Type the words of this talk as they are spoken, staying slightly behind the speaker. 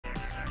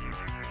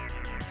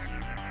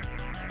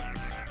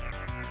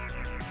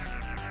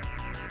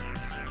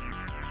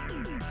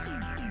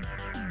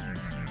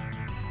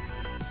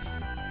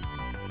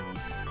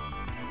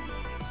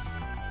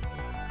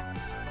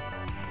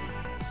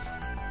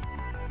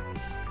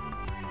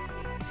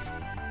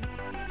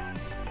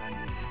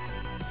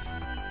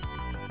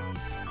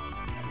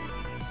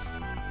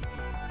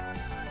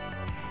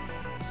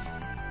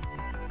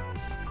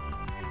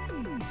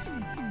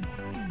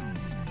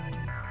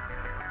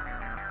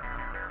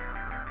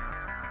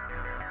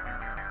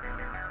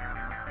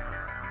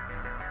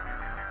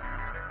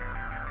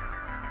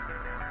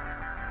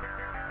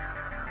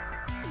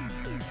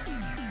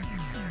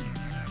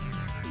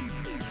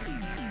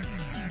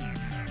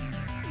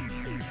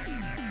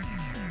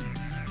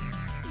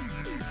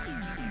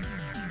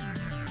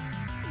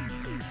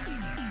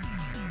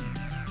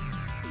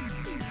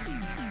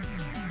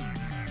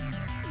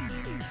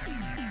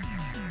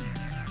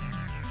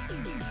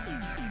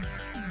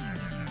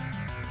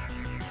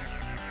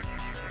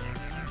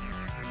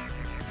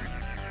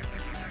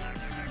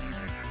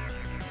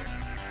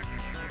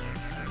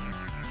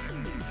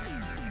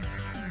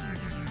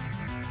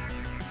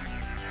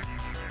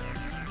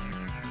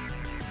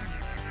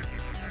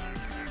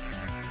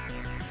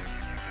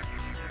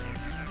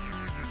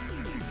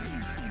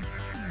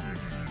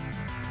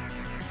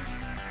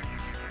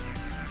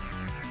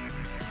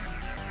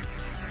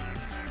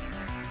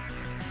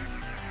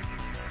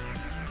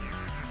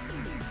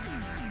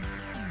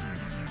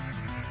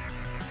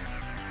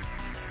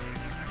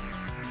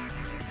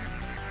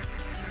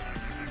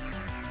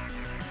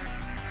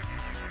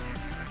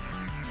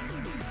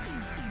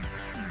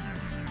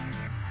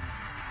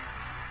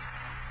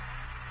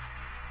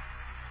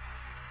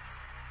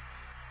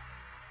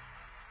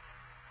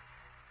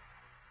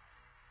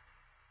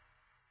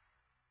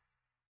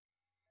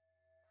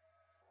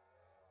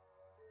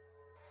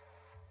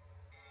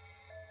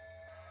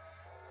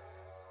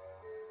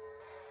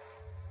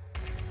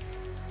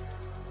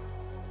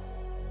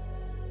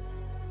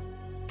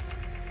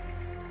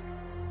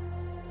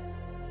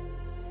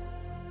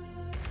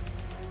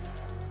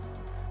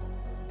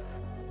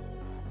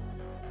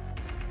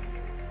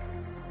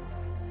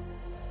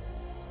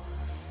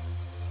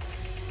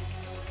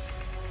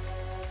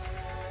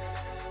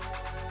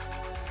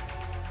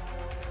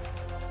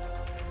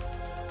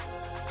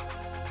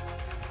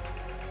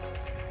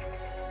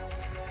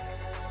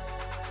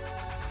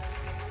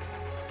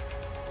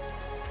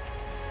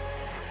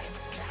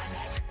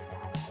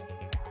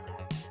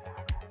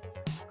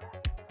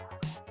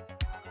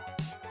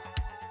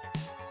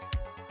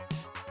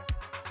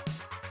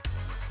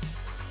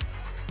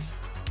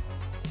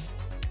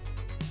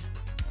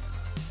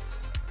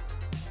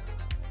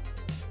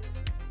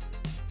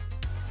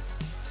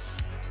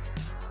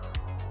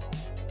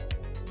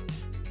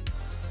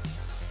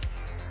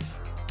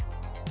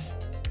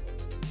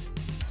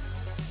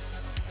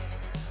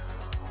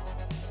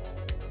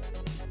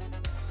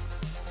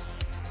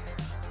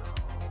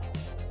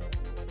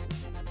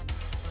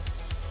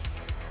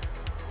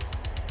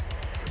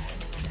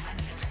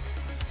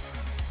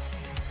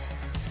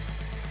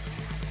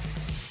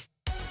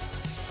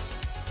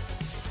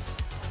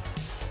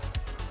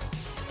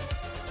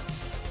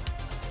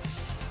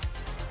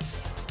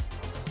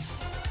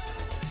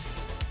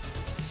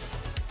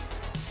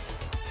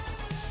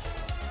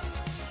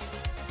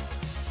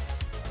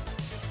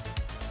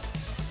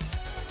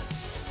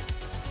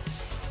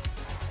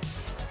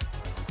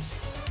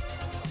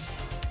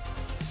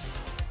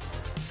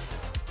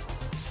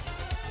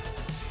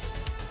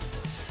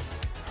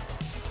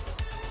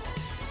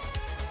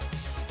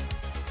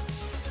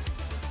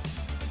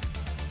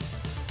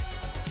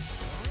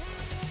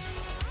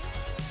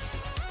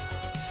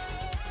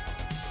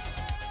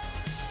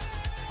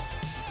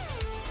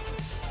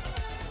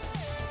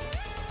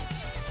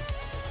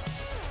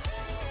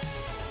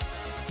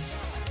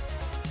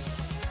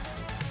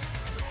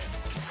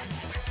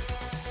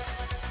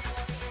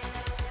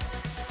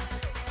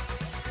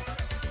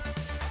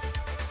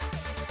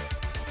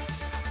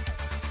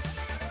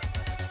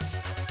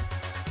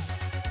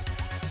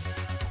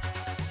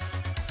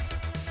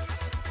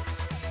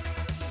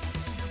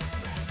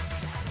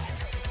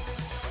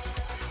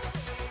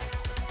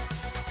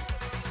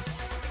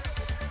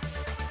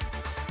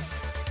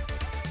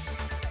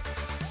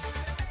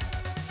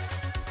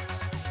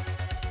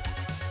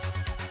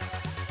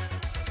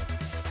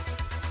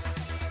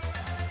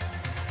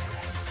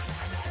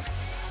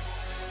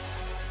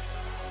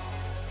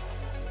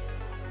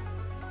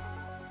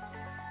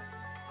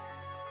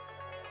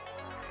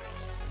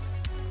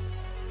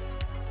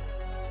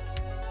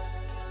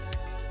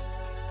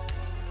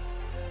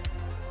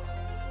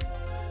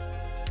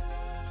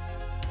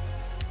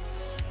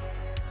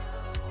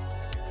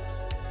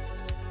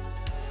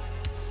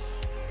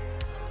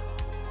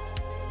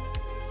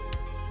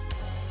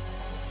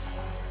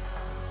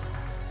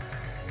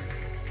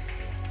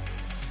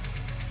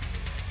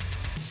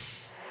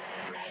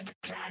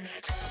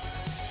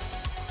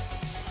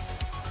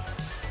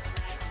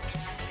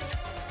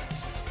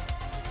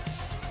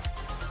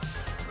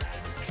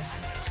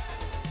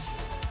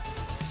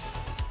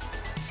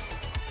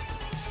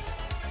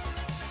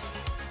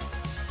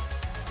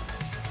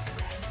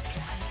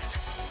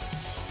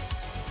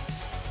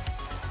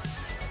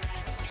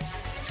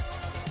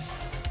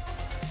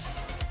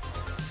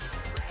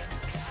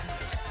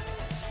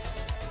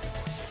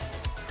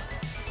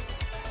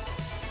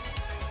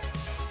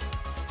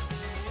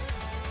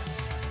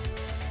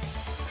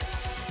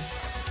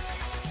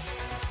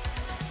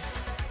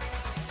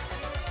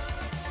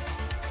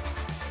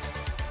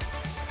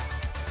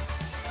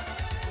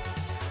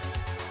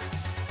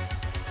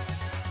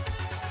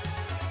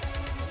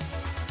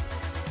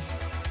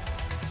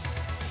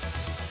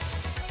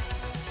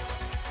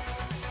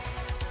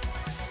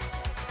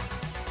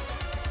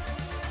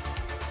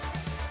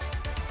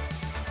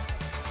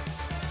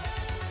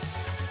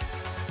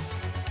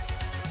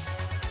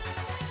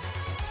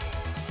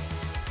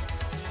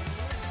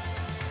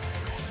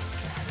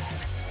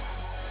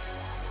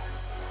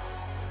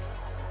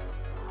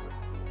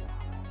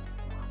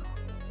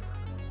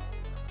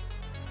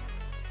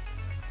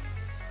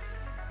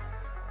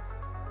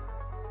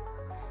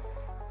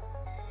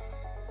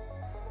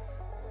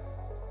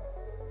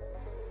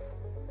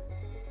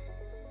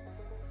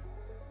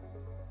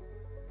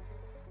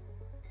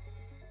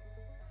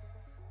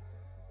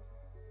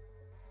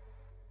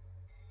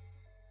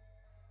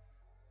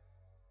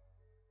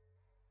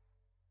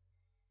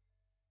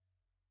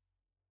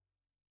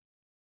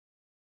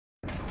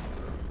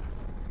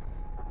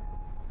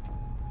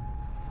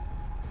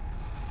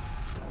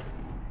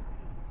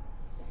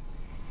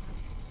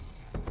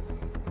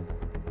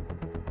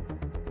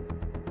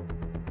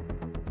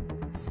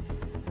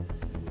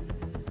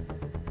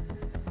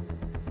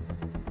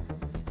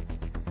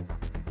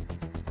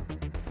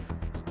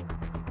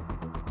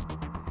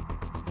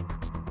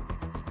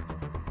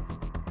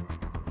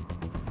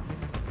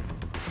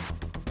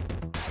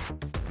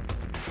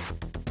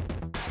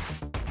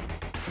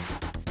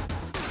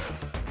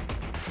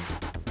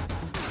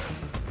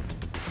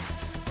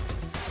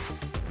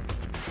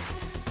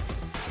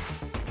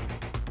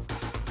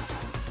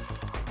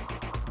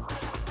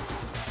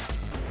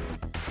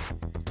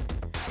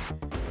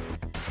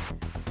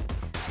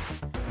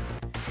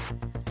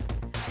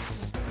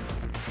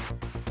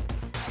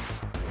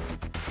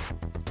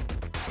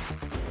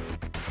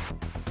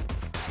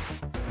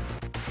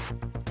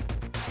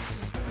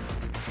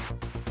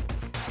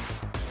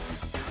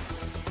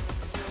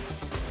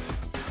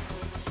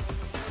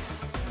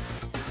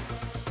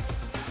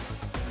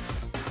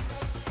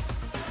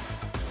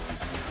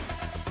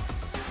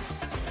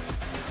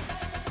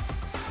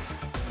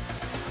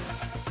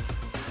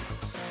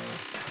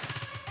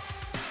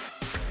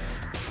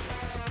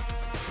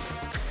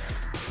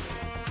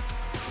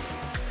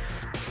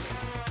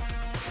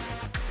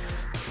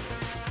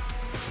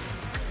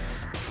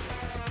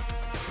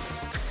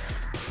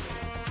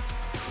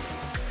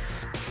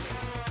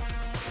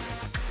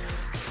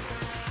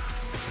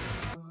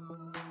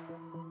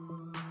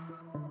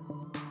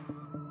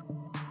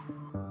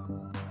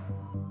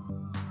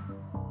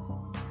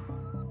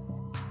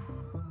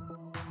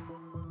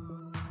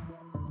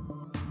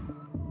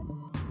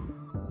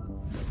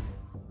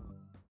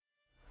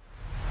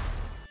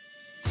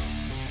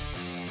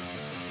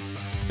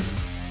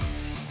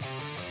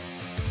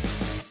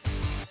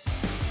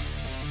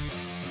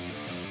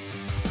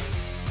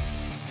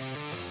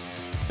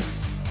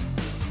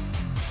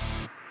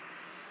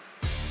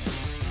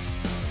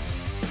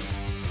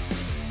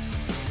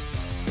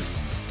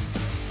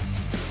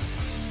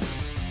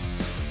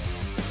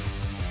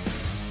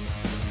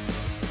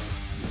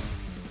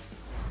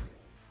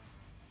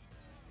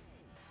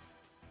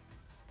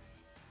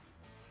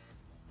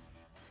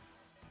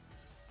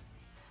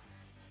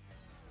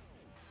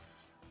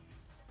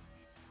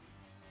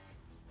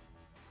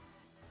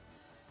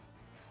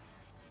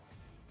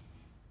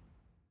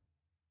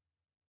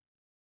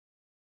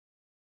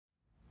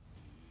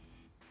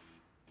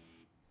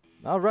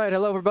All right,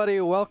 hello everybody.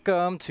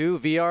 Welcome to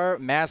VR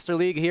Master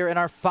League here in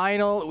our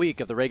final week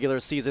of the regular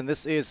season.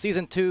 This is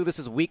Season 2, this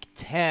is Week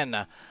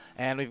 10,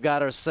 and we've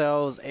got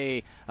ourselves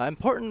a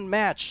important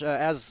match,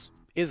 as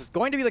is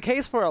going to be the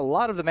case for a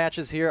lot of the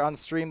matches here on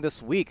stream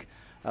this week.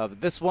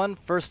 This one,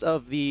 first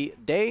of the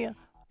day,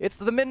 it's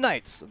the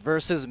MidKnights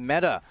versus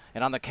Meta.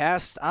 And on the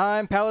cast,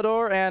 I'm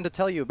Palidore, and to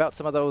tell you about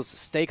some of those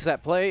stakes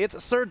at play, it's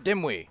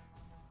SirDimwi.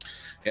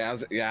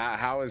 Yeah,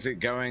 how is it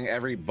going,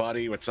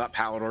 everybody? What's up,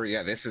 Palidore?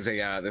 Yeah, this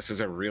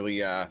is a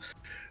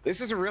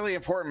really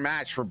important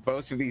match for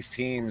both of these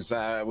teams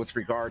with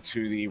regard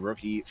to the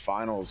rookie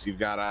finals. You've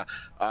got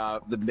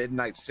the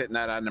MidKnights sitting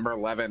at number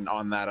 11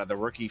 on that the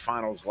rookie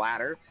finals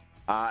ladder,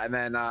 and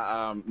then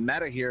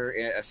Meta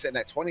here sitting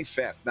at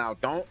 25th. Now,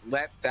 don't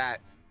let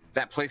that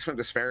placement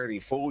disparity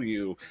fool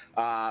you.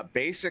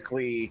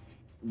 Basically,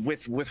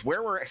 with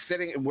where we're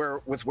sitting,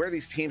 with where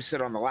these teams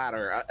sit on the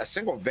ladder, a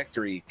single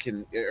victory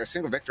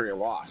or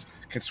loss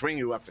can swing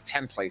you up to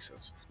 10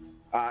 places.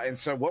 And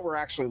so what we're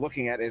actually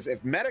looking at is,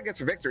 if Meta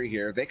gets a victory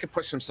here, they could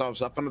push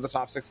themselves up into the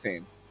top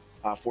 16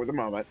 for the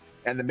moment,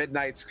 and the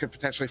MidKnights could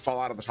potentially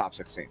fall out of the top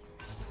 16.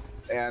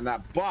 And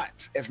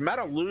but if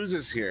Meta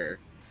loses here,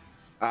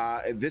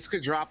 this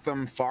could drop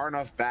them far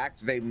enough back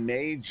they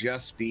may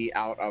just be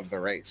out of the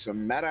race. So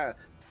Meta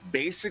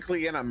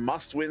basically in a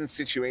must-win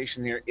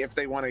situation here if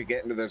they want to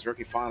get into those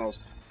rookie finals.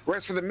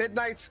 Whereas for the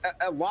MidKnights,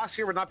 a loss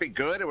here would not be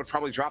good. It would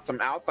probably drop them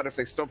out. But if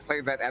they still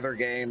played that other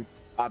game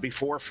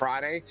before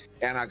Friday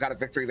and got a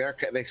victory there,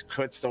 they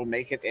could still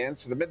make it in.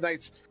 So the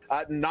MidKnights,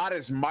 not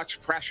as much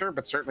pressure,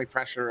 but certainly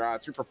pressure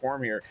to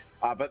perform here.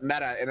 But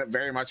Meta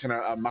very much in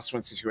a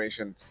must-win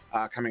situation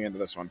coming into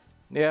this one.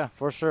 Yeah,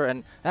 for sure.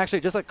 And actually,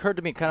 it just occurred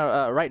to me kind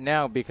of right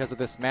now, because of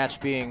this match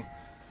being...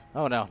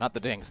 Oh no, not the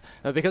dings.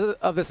 Because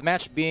of this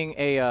match being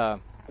a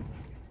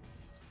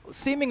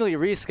seemingly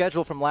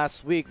rescheduled from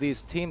last week,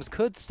 these teams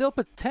could still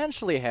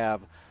potentially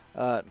have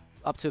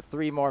up to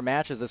 3 more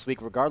matches this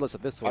week, regardless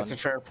of this one. That's a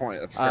fair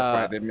point. That's a fair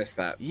point. I did miss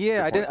that.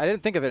 Yeah, I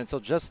didn't think of it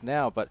until just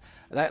now, but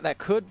that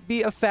could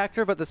be a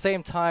factor. But at the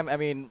same time, I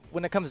mean,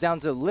 when it comes down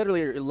to literally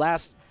your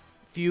last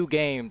few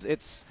games,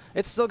 it's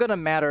still going to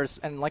matter,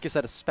 and like you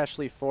said,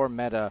 especially for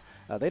Meta,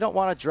 they don't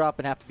want to drop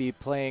and have to be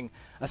playing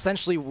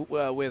essentially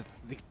with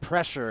the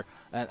pressure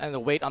and the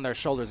weight on their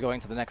shoulders going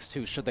to the next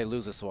 2 should they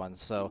lose this one.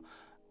 So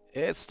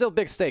it's still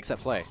big stakes at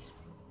play.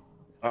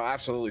 Oh,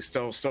 absolutely,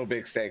 still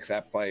big stakes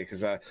at play,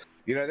 because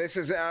you know, this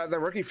is the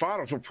rookie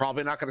finals. We're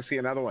probably not going to see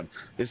another one.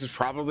 This is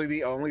probably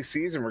the only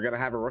season we're going to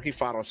have a rookie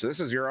final. So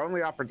this is your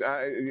only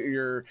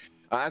opportunity.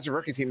 As a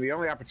rookie team, the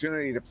only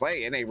opportunity to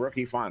play in a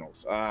rookie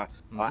finals.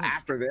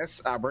 After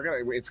this,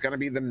 it's gonna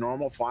be the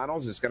normal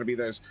finals. It's gonna be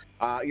those,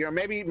 you know,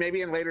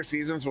 maybe in later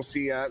seasons we'll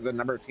see the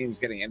number of teams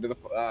getting into the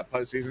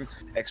postseason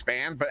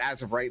expand. But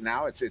as of right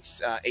now,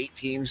 it's 8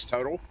 teams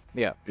total.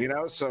 Yeah, you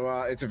know,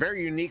 so it's a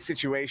very unique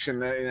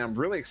situation, and I'm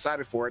really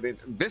excited for it.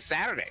 This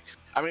Saturday,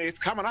 I mean, it's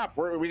coming up.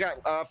 We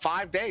got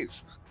 5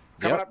 days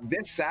coming up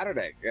this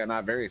Saturday, and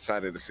I'm very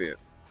excited to see it.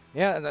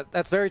 Yeah,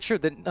 that's very true.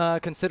 Didn't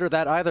consider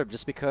that either,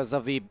 just because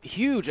of the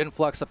huge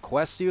influx of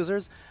Quest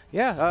users.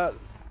 Yeah,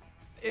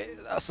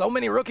 so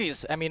many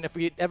rookies. I mean, if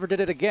we ever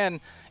did it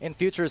again in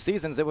future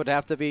seasons, it would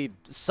have to be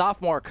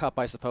Sophomore Cup,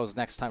 I suppose,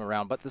 next time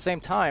around. But at the same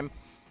time,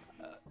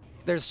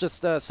 there's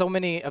just so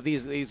many of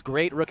these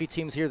great rookie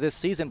teams here this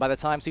season. By the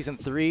time Season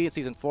 3,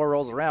 Season 4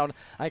 rolls around,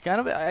 I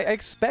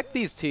expect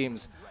these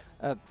teams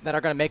that are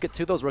going to make it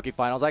to those rookie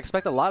finals, I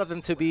expect a lot of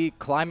them to be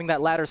climbing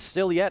that ladder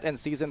still yet in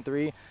Season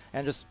 3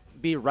 and just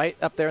be right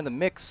up there in the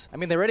mix. I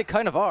mean, they already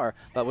kind of are,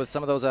 but with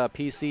some of those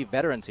PC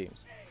veteran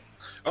teams.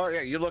 Oh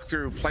yeah, you look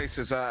through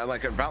places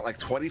like about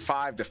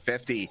 25 to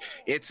 50.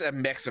 It's a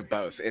mix of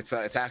both. It's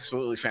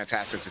absolutely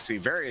fantastic to see.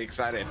 Very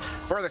excited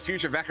for the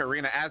future Vec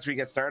Arena as we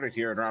get started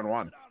here in round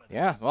 1.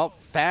 Yeah, well,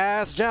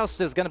 fast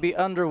joust is going to be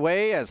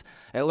underway, as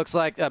it looks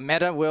like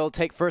Meta will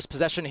take first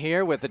possession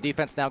here, with the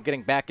defense now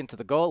getting back into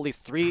the goal, at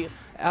least 3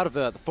 out of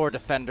the 4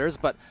 defenders,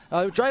 but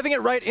driving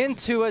it right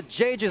into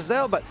J.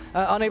 Giselle, but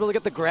unable to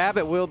get the grab.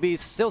 It will be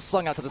still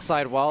slung out to the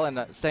side wall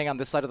and staying on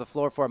this side of the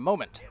floor for a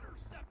moment.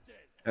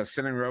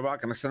 Sending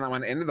Robot, going to send that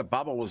one into the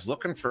bubble, was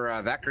looking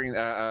for that green,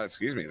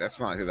 excuse me,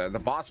 that's not who the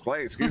boss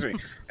play, excuse me.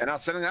 And now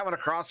sending that one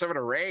across over to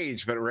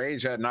Rage, but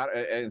Rage not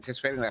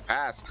anticipating that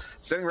pass.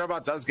 Sending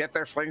Robot does get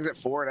there, flings it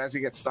forward as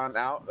he gets stunned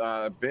out.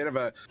 A bit of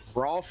a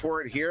brawl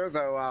for it here,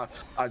 though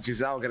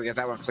Giselle going to get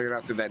that one cleared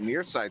out through that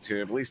near side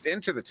tube, at least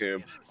into the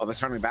tube, although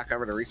turning back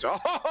over to Reese.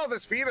 Oh, the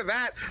speed of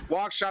that!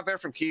 Walk shot there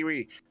from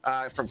Keith,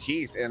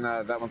 and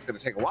that one's going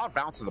to take a wild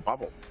bounce of the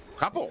bubble.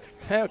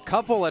 Yeah,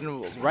 couple,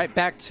 and right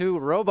back to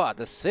Robot,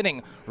 the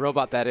sitting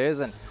Robot that is,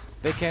 and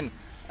they can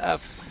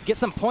get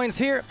some points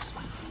here.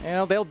 You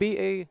know, they'll be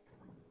a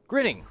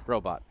grinning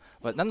Robot,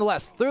 but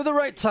nonetheless, through the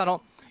right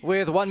tunnel,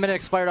 with 1 minute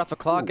expired off the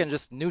clock and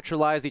just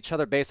neutralized each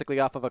other basically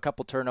off of a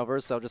couple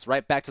turnovers. So just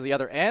right back to the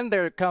other end.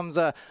 There comes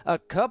a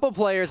couple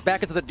players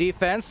back into the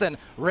defense, and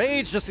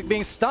Rage just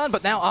being stunned,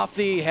 but now off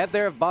the head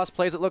there of Boss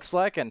Plays, it looks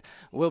like, and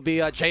will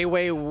be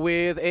J-Way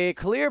with a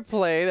clear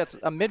play. That's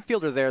a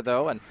midfielder there,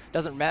 though, and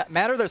doesn't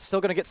matter. They're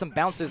still going to get some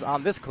bounces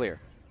on this clear.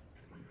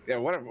 Yeah,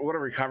 what a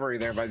recovery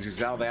there by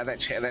Giselle. They had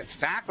that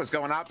stack was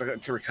going out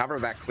to recover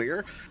that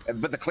clear,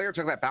 but the clear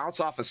took that bounce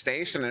off the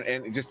station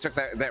and just took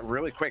that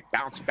really quick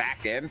bounce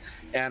back in.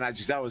 And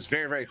Giselle was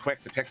very, very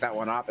quick to pick that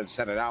one up and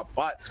set it out.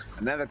 But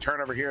another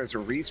turnover here as a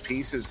Reese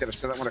piece is going to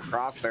send that one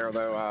across there,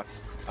 though.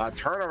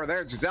 Turnover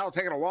there. Giselle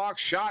taking a long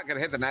shot, going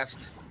to hit the nest.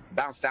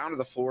 Bounce down to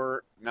the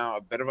floor. Now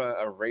a bit of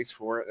a race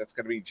for it. That's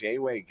going to be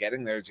J-Way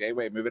getting there.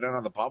 J-Way moving in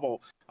on the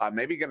bubble.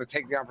 Maybe going to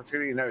take the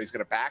opportunity. No, he's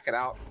going to back it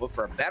out, look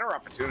for a better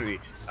opportunity.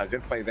 A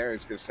good play there.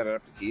 He's going to set it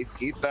up to Keith.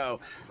 Keith, though,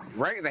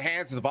 right in the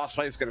hands of the Boss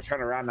Play, is going to turn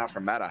around now for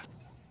Meta.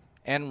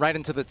 And right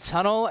into the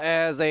tunnel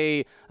as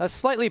a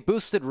slightly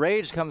boosted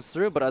Rage comes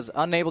through, but is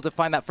unable to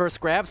find that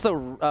first grab. So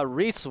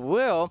Reese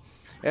will,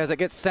 as it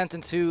gets sent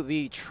into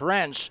the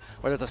trench,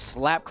 where there's a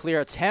slap clear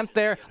attempt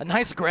there. A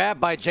nice grab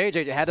by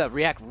JJ. Had to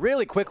react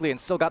really quickly and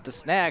still got the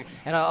snag.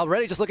 And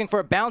already just looking for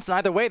a bounce, and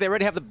either way, they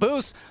already have the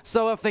boost.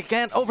 So if they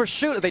can't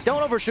overshoot, if they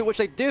don't overshoot, which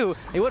they do,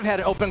 they would have had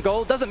an open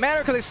goal. Doesn't matter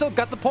because they still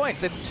got the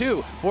points. It's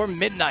 2 for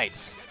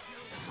MidKnights.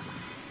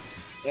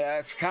 Yeah,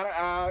 it's kind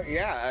of,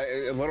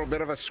 a little bit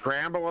of a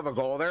scramble of a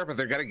goal there, but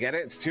they're going to get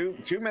it. It's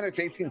 2 minutes,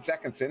 18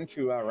 seconds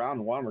into round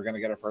 1. We're going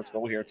to get our first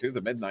goal here, too,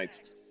 the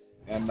MidKnights.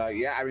 And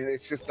yeah, I mean,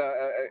 it's just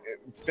a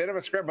bit of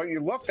a script, but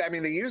you looked, I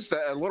mean, they used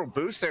a little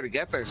boost there to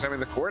get there. So, I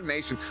mean, the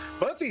coordination,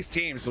 both these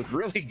teams look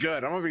really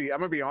good. I'm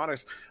gonna be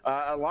honest.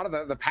 A lot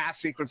of the pass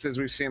sequences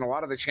we've seen, a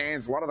lot of the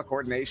chains, a lot of the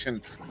coordination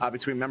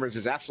between members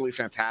is absolutely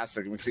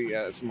fantastic. And we see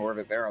some more of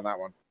it there on that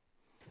one.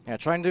 Yeah,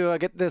 trying to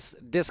get this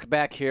disc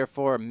back here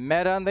for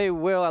Meta, and they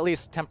will, at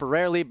least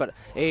temporarily, but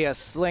a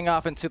sling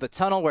off into the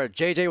tunnel where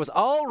JJ was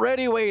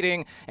already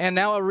waiting, and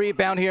now a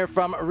rebound here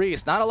from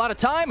Reese. Not a lot of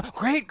time.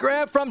 Great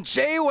grab from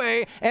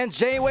J-Way, and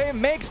J-Way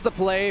makes the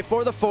play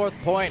for the 4th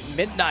point.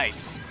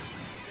 MidKnights.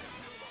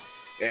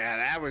 Yeah,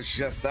 that was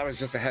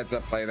just a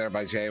heads-up play there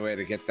by J-Way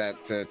to get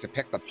that to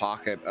pick the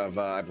pocket of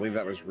I believe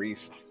that was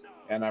Reese.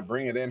 And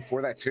bring it in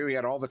for that too. He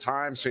had all the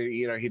time, so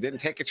he didn't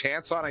take a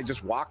chance on it. He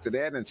just walked it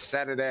in and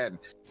set it in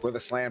with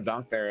a slam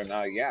dunk there.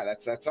 And yeah,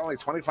 that's only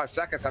 25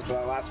 seconds after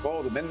that last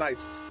goal. The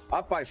MidKnights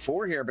up by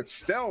 4 here, but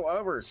still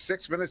over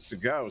 6 minutes to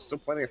go. Still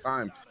plenty of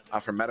time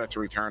for Meta to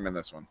return in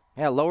this one.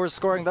 Yeah, lower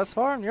scoring thus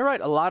far. And you're right,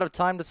 a lot of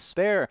time to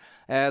spare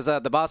as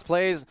the Boss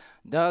Plays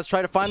does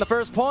try to find the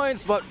first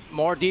points, but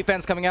more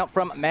defense coming out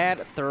from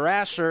Mad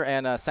Thrasher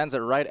and sends it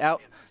right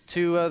out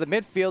to the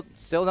midfield.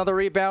 Still another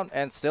rebound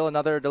and still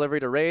another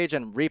delivery to Rage,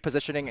 and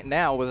repositioning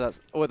now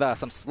with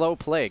some slow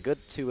play. Good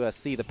to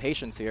see the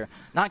patience here.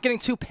 Not getting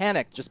too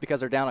panicked just because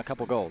they're down a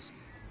couple goals.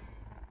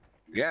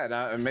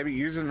 Yeah, maybe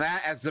using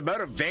that as the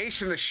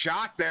motivation. The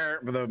shot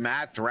there with the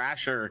Mad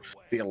Thrasher,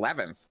 the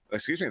 11th.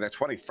 Excuse me, the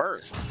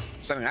 21st.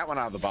 Sending that one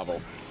out of the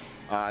bubble.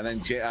 And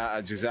then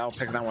Giselle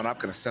picking that one up,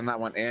 going to send that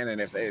one in.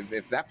 And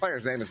if that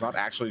player's name is not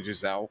actually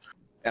Giselle,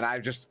 and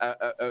I've just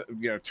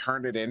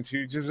turned it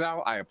into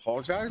Giselle, I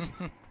apologize.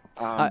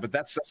 But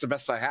that's the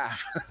best I have.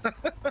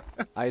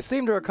 I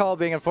seem to recall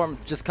being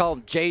informed just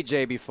called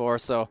JJ before,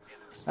 so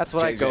that's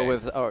what I go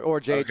with, or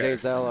JJ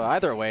Zell,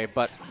 either way.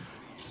 But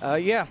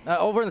yeah,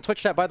 over in the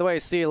Twitch chat, by the way, I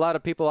see a lot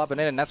of people hopping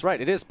in, and that's right.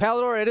 It is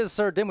Palidore, it is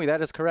SirDimwi,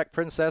 that is correct.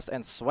 Princess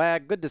and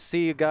Swag, good to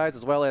see you guys,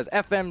 as well as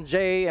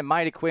FMJ and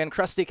Mighty Quinn,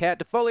 Krusty Cat,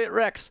 Defoliate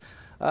Rex.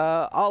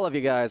 All of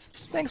you guys,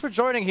 thanks for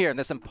joining here in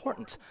this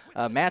important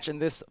match in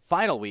this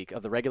final week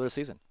of the regular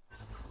season.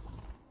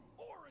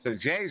 So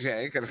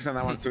JJ gonna send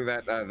that one through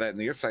that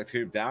near side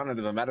tube down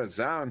into the meta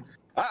zone.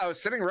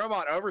 Sitting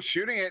robot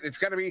overshooting it. It's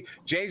gonna be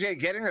JJ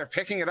getting there,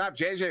 picking it up.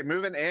 JJ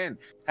moving in,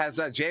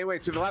 has J-Way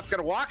to the left,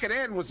 gonna walk it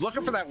in. Was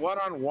looking for that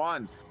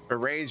one-on-one, but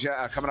Rage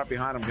coming up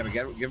behind him, gonna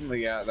give him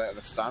the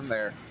stun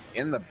there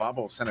in the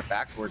bubble, send it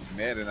back towards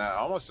mid, and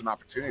almost an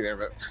opportunity there,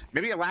 but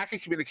maybe a lack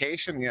of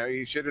communication.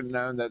 He should have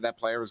known that that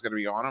player was going to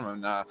be on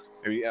him, and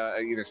maybe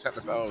either set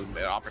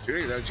the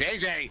opportunity though.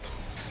 JJ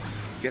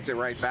gets it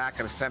right back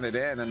and send it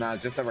in,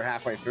 and just over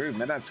halfway through,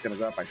 MidKnights going to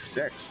go up by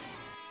 6.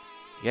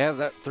 Yeah,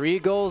 that 3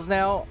 goals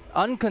now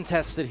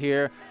uncontested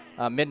here.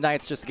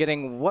 MidKnights just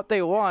getting what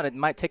they want. It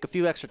might take a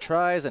few extra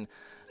tries, and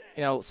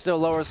still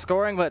lower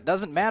scoring, but it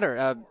doesn't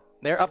matter.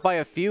 They're up by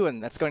a few,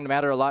 and that's going to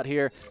matter a lot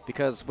here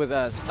because with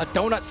a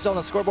donut still on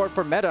the scoreboard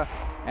for Meta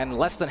and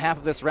less than half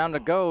of this round to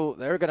go,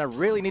 they're going to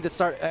really need to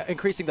start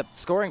increasing the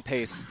scoring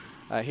pace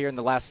here in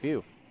the last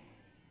few.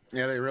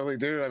 Yeah, they really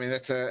do. I mean,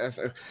 it's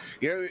a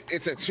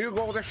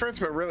 2-goal difference,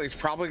 but really it's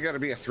probably going to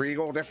be a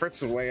 3-goal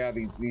difference the way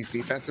these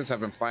defenses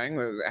have been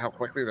playing, how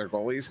quickly their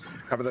goalies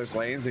cover those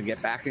lanes and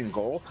get back in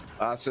goal.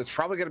 So it's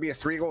probably going to be a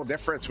 3-goal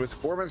difference with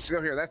 4 minutes to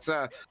go here. That's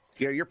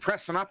you're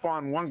pressing up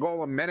on 1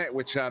 goal a minute,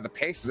 which the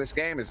pace of this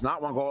game is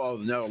not 1 goal. Oh,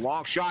 no,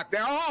 long shot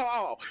there.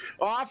 Oh,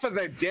 off of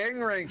the ding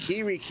ring.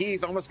 Kiwi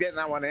Keith almost getting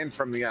that one in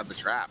from the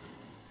trap.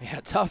 Yeah,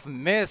 tough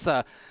miss.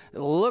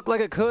 Looked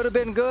like it could have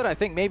been good. I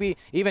think maybe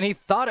even he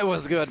thought it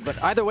was good.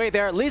 But either way,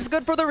 they're at least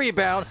good for the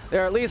rebound.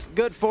 They're at least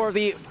good for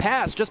the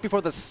pass just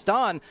before the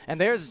stun. And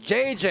there's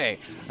JJ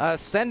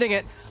sending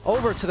it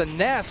over to the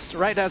nest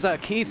right as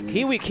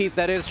Kiwi Keith,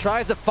 that is,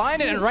 tries to find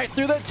it and right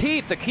through the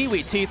teeth, the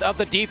Kiwi teeth of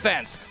the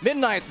defense.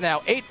 MidKnights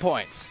now 8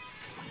 points.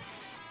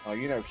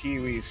 Oh,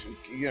 Kiwi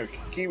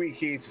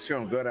Keith is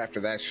feeling good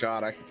after that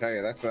shot. I can tell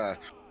you that's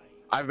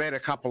I've made a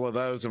couple of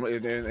those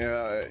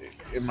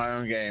in my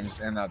own games,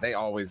 and they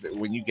always,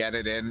 when you get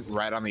it in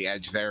right on the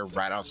edge there,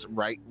 right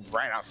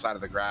outside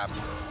of the grab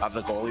of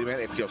the goalie, man,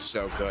 it feels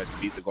so good to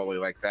beat the goalie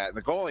like that.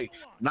 The goalie,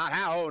 not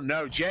how, oh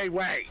no,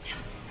 Jay-Way.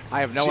 I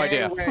have no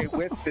idea. Jay-Way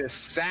with this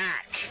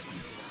sack.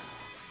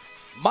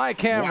 My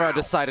camera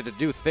decided to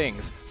do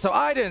things, so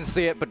I didn't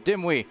see it, but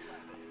Dimwi,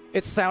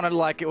 it sounded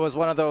like it was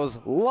one of those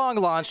long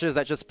launches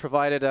that just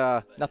provided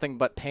nothing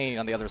but pain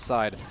on the other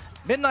side.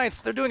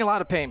 MidKnights, they're doing a lot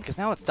of pain because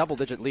now it's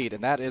double-digit lead,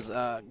 and that is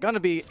going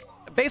to be,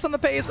 based on the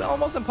pace,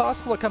 almost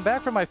impossible to come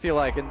back from, I feel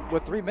like,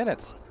 with 3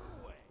 minutes.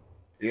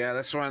 Yeah,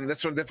 this one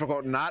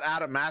difficult, not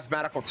out of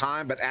mathematical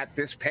time, but at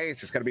this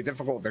pace, it's going to be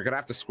difficult. They're going to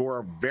have to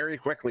score very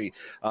quickly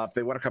if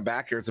they want to come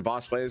back here. It's a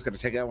boss play. Is going to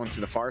take that one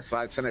to the far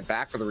side, send it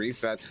back for the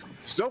reset.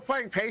 Still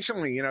playing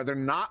patiently. They're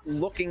not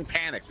looking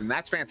panicked, and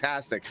that's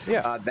fantastic.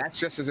 Yeah, that's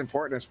just as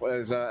important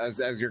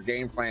as your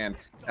game plan.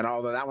 And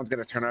although that one's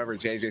going to turn over,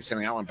 JJ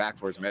sending that one back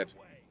towards mid.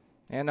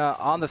 And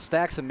on the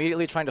stacks,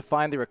 immediately trying to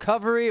find the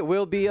recovery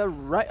will be a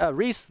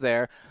Reese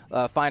there,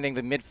 finding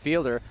the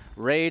midfielder.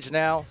 Rage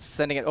now,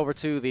 sending it over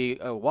to the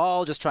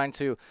wall, just trying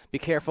to be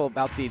careful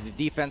about the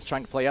defense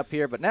trying to play up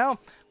here. But now,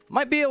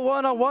 might be a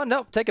one-on-one.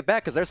 Nope, take it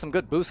back, because there's some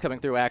good boost coming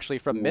through, actually,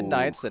 from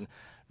MidKnights, and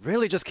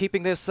really just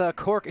keeping this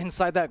cork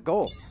inside that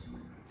goal.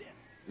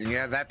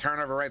 Yeah, that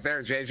turnover right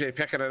there, JJ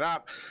picking it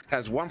up,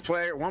 has one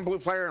blue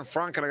player in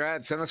front. Gonna go ahead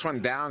and send this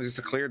one down just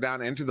to clear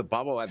down into the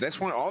bubble. At this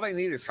point, all they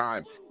need is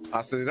time.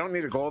 So they don't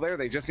need a goal there.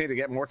 They just need to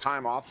get more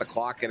time off the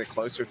clock, get it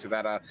closer to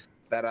the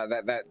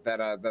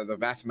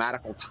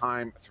mathematical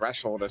time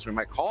threshold, as we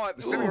might call it.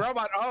 The sitting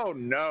robot. Oh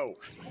no!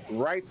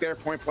 Right there,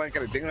 point blank,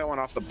 gonna ding that one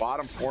off the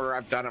bottom corner.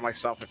 I've done it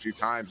myself a few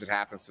times. It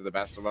happens to the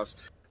best of us.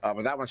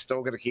 But that one's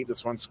still gonna keep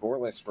this one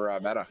scoreless for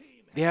Meta.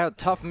 Yeah,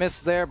 tough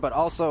miss there, but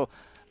also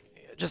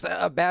just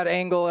a bad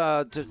angle,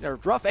 or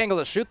rough angle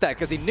to shoot that,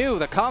 because he knew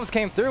the comms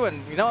came through,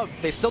 and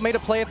they still made a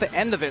play at the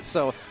end of it.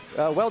 So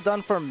well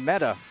done for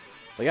Meta.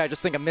 But yeah, I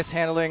just think a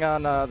mishandling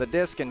on the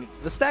disc, and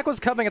the stack was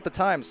coming at the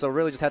time, so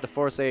really just had to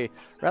force a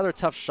rather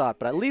tough shot.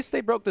 But at least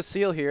they broke the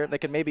seal here. They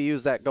can maybe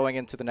use that going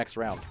into the next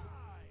round.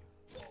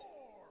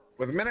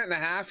 With a minute and a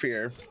half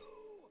here,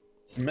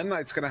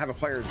 MidKnights going to have a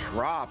player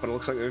drop, but it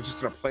looks like they're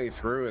just going to play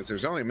through, as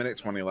there's only a minute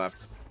 20 left.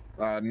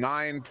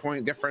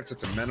 9-point difference.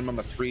 It's a minimum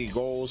of 3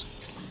 goals.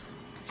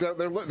 So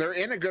they're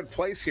in a good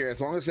place here. As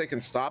long as they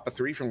can stop a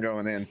 3 from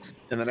going in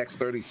the next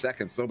 30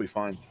 seconds, they'll be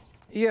fine.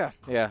 Yeah.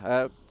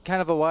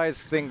 Kind of a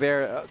wise thing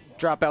there.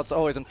 Dropout's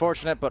always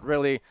unfortunate, but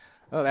really,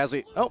 as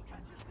we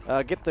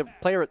get the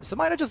player, so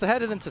might have just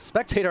headed into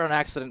spectator on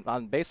accident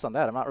based on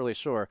that. I'm not really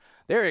sure.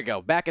 There you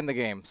go, back in the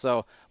game.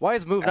 So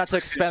wise move not to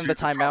expend the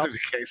timeout.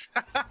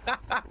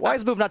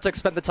 Wise move not to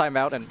expend the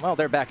timeout, and well,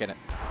 they're back in it.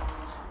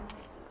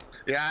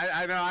 Yeah,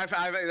 I know.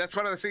 That's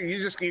one of the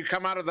things. You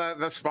come out of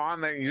the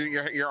spawn, that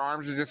your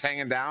arms are just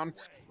hanging down,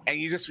 and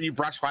you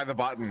brush by the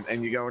button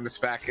and you go into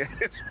spec.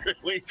 It's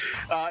really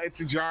it's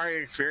a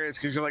jarring experience,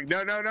 because you're like,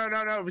 no,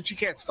 but you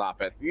can't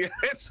stop it.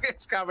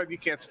 It's coming. You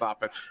can't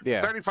stop it.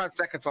 Yeah. 35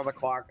 seconds on the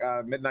clock.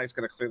 MidKnights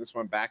going to clear this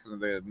one back into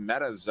the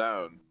meta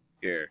zone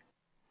here.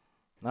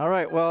 All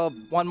right. Well,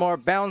 one more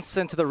bounce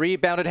into the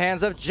rebounded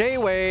hands of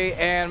Jay-Way,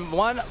 and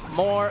one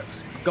more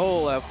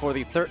goal for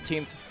the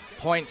 13th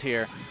points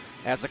here,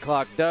 as the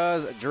clock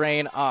does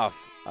drain off.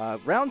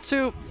 Round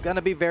 2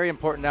 gonna be very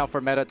important now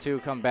for Meta to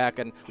come back,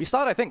 and we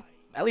saw it, I think,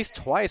 at least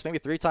twice, maybe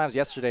 3 times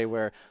yesterday,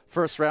 where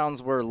first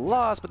rounds were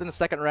lost, but then the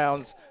second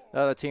rounds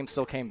the team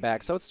still came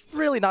back. So it's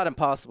really not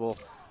impossible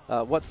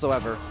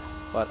whatsoever.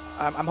 But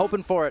I'm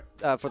hoping for it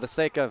for the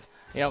sake of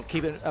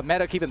keeping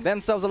Meta keeping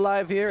themselves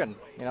alive here, and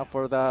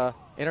for the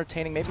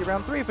entertaining maybe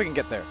round 3 if we can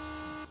get there.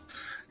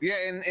 Yeah,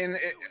 and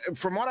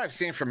from what I've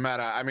seen from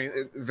Meta, I mean,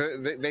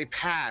 they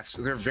pass.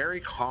 They're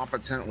very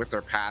competent with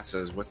their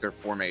passes, with their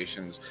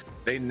formations.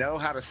 They know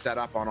how to set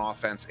up on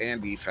offense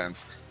and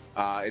defense.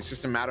 It's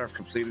just a matter of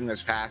completing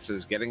those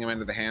passes, getting them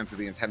into the hands of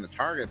the intended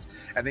targets.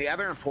 And the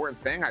other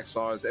important thing I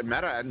saw is at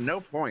Meta, at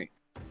no point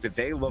did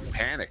they look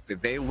panicked.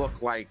 Did they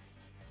look like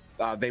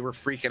they were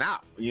freaking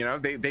out?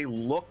 They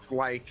looked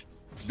like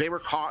they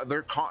were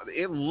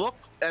it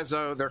looked as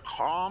though their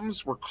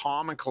comms were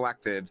calm and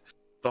collected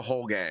the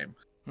whole game.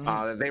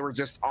 They were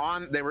just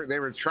on. They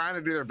were trying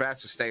to do their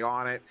best to stay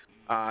on it.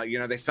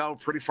 They fell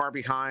pretty far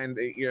behind.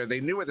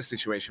 They knew what the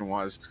situation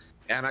was,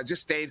 and I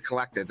just stayed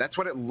collected. That's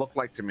what it looked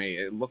like to me.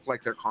 It looked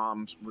like their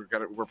comms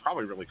were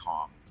probably really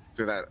calm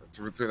through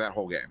that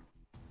whole game.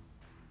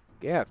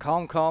 Yeah,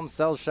 calm,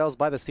 sell shells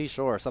by the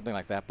seashore or something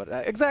like that. But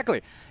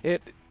exactly, the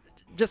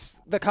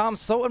comms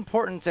so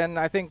important, and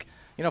I think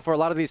for a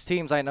lot of these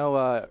teams, I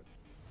know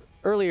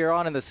earlier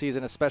on in the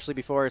season, especially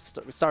before it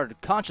started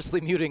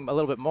consciously muting a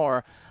little bit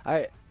more,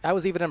 I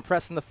was even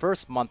impressed in the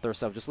first month or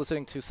so, just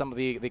listening to some of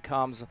the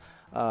comms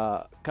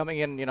coming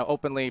in, you know,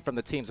 openly from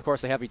the teams. Of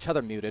course, they have each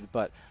other muted,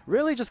 but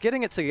really just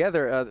getting it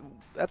together.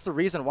 That's the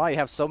reason why you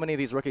have so many of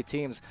these rookie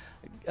teams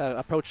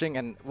approaching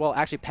and, well,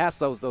 actually past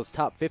those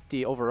top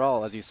 50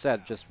 overall, as you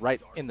said, just right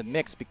in the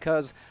mix,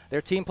 because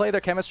their team play,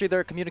 their chemistry,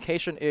 their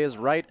communication is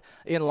right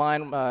in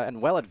line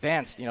and well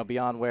advanced, you know,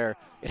 beyond where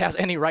it has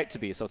any right to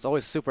be. So it's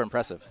always super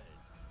impressive.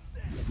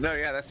 No,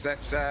 yeah,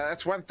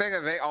 that's one thing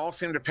that they all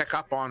seem to pick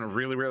up on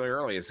really, really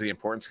early is the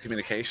importance of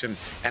communication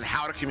and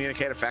how to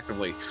communicate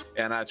effectively.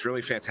 And it's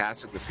really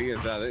fantastic to see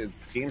as the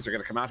teams are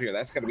going to come out here.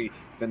 That's going to be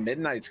the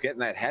MidKnights getting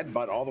that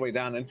headbutt all the way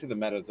down into the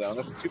meta zone.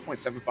 That's a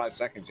 2.75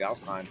 second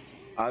joust time.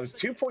 It was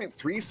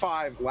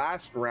 2.35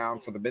 last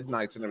round for the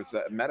MidKnights, and it was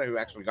Meta who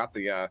actually got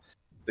the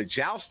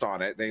joust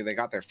on it. They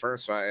got there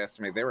first, so I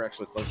estimate they were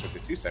actually closer to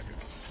 2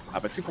 seconds.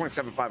 But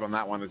 2.75 on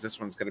that one, as this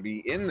one's going to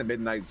be in the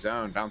MidKnight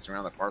zone, bouncing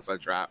around the far side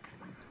trap.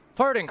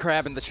 Farting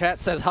Crab in the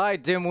chat says, "Hi,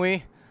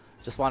 Dimwi."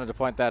 Just wanted to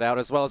point that out,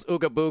 as well as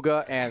Ooga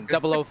Booga and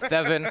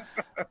 007.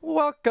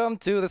 Welcome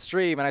to the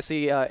stream. And I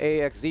see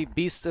AXZ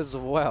Beast as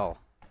well.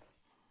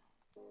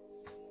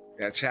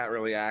 Yeah, chat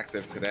really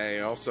active today.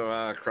 Also,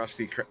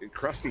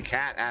 Krusty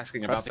Cat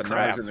asking about the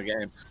Crab nodes in the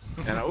game.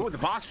 And oh, the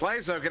boss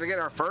plays though, gonna get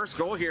our first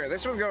goal here.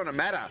 This one's going to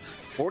meta.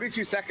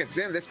 42 seconds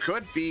in. This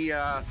could be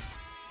the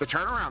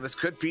turnaround. This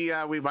could be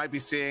we might be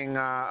seeing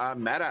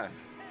meta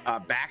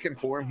back in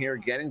form here,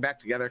 getting back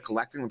together,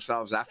 collecting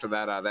themselves after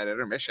that that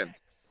intermission,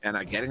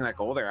 and getting that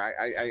goal there.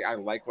 I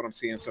like what I'm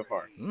seeing so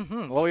far.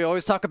 Well, we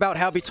always talk about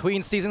how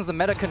between seasons the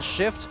meta can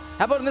shift.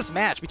 How about in this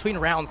match? Between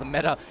rounds, the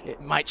meta,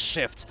 it might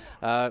shift.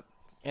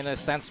 In a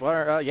sense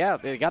where, yeah,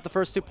 they got the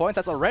first 2 points.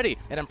 That's already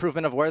an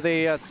improvement of where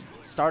they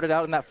started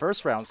out in that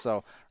first round.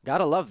 So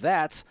gotta love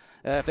that.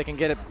 If they can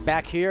get it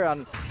back here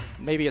on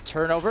maybe a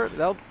turnover,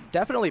 they'll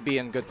definitely be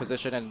in good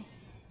position and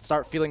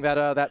start feeling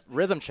that that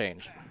rhythm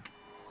change.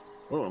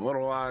 Oh, a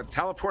little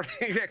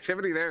teleporting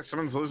activity there.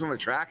 Someone's losing the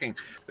tracking.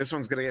 This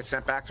one's going to get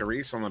sent back to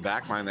Reese on the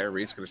back line there.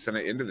 Reese going to send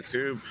it into the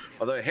tube,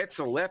 although it hits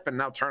the lip and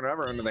now turn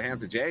over into the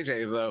hands of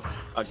JJ, though.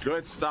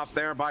 Good stuff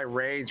there by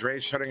Rage.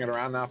 Rage shutting it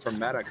around now from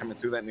Meta coming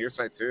through that near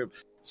side tube.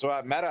 So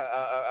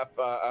Meta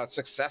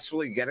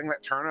successfully getting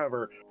that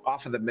turnover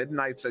off of the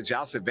MidKnights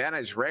joust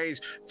advantage. Rage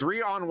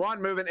 3-on-1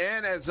 moving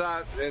in as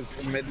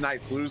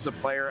MidKnights lose the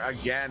player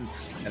again,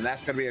 and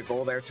that's going to be a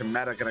goal there to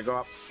Meta. Going to go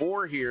up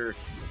 4 here,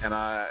 and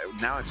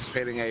now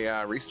anticipating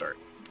a restart.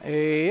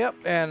 Yep,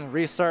 and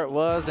restart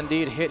was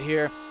indeed hit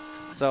here.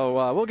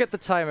 So we'll get the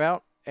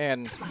timeout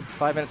and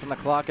 5 minutes on the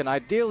clock, and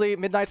ideally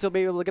MidKnights will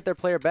be able to get their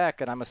player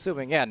back. And I'm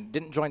assuming, yeah,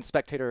 didn't join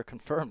spectator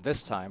confirmed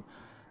this time,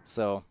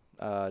 so.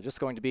 Just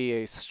going to be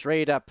a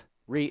straight-up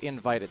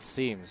re-invite, it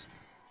seems.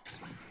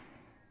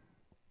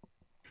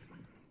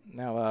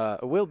 Now,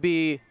 it will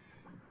be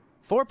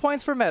 4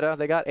 points for Meta.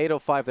 They got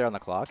 8:05 there on the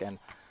clock, and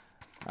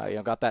you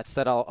know, got that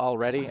set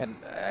already. And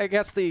I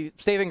guess the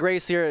saving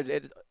grace here,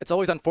 it's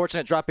always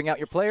unfortunate dropping out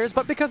your players,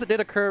 but because it did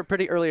occur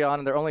pretty early on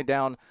and they're only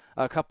down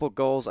a couple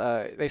goals,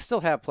 they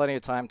still have plenty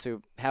of time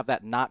to have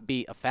that not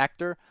be a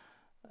factor.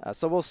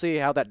 So we'll see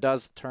how that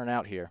does turn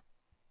out here.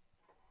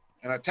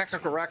 And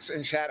Technical Rex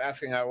in chat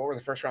asking what were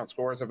the first round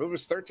scores? I believe it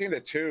was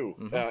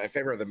 13-2 in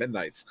favor of the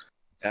MidKnights.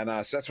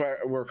 And so that's why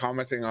we're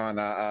commenting on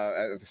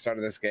at the start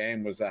of this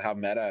game was how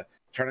Meta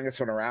turning this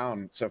one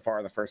around so far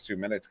in the first 2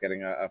 minutes, getting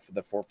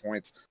the 4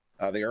 points,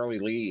 the early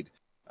lead,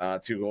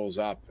 2 goals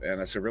up. And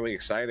it's a really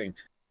exciting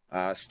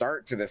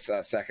start to this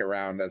second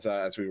round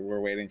as we were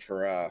waiting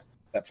for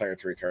that player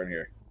to return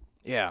here.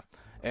 Yeah.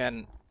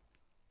 And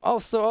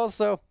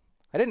also,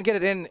 I didn't get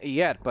it in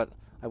yet, but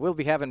I will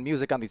be having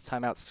music on these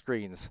timeout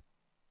screens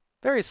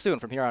very soon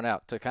from here on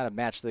out to kind of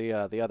match the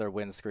other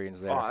win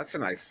screens there. Oh, that's a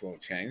nice little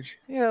change.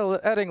 Yeah,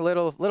 adding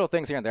little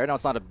things here and there. I know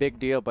it's not a big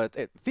deal, but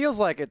it feels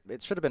like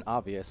it should have been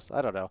obvious.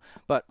 I don't know.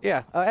 But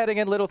yeah, adding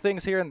in little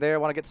things here and there.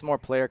 Want to get some more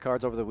player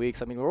cards over the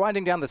weeks. I mean, we're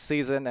winding down the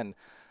season and,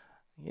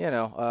 you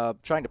know,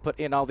 trying to put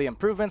in all the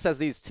improvements as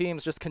these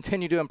teams just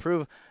continue to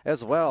improve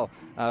as well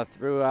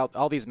throughout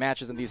all these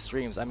matches and these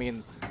streams. I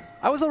mean,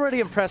 I was already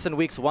impressed in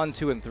weeks 1,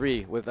 2, and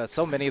 3 with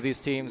so many of these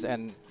teams,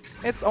 and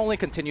it's only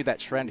continued that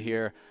trend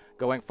here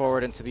going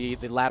forward into the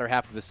latter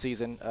half of the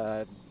season.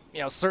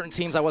 You know, certain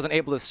teams I wasn't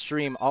able to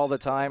stream all the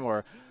time,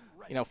 or,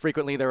 you know,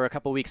 frequently there were a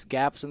couple weeks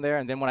gaps in there,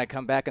 and then when I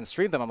come back and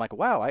stream them, I'm like,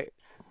 wow,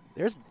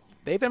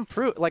 they've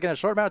improved. Like in a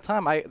short amount of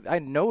time, I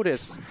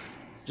notice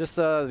just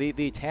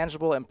the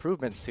tangible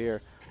improvements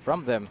here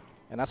from them,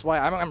 and that's why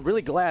I'm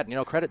really glad. You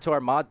know, credit to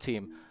our mod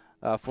team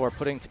for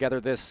putting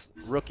together this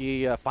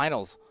rookie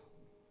finals.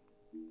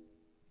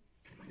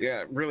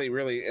 Yeah, really,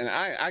 really, and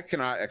I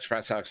cannot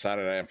express how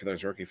excited I am for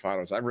those rookie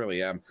finals. I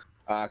really am,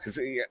 because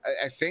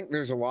I think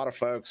there's a lot of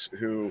folks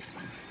who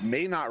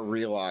may not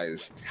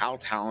realize how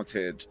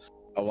talented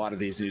a lot of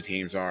these new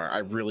teams are. I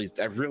really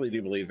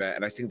do believe that,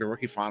 and I think the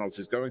rookie finals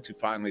is going to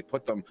finally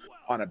put them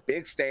on a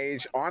big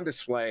stage, on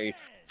display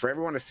for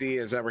everyone to see.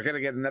 As we're going to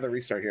get another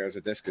restart here as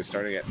the disc is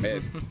starting at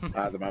mid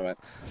at the moment.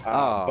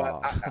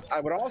 But I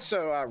would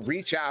also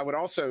reach out. I would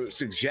also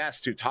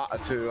suggest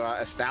to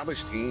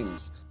establish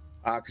teams,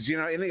 because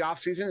in the off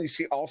season you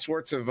see all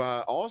sorts of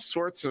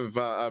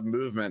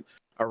movement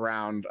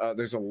around.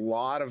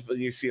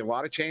 You see a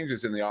lot of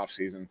changes in the off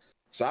season.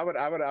 So I would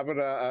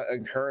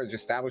encourage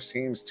established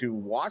teams to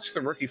watch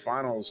the rookie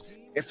finals,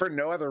 if for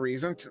no other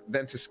reason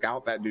than to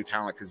scout that new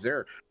talent, because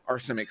there are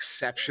some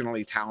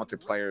exceptionally talented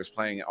players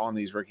playing on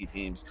these rookie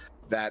teams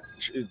that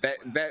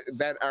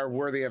are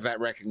worthy of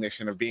that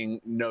recognition, of being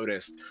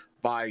noticed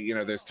by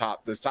those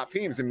top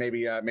teams, and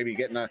maybe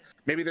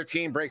their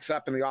team breaks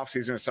up in the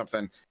offseason or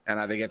something,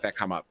 and they get that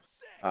come up.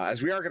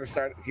 As we are going to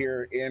start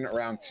here in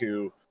round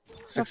 2.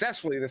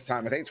 Successfully this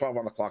time with 8:12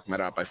 on the clock,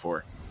 Meta up by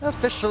 4.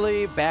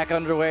 Officially back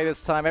underway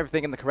this time,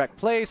 everything in the correct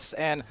place,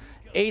 and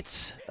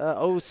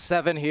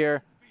 8:07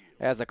 here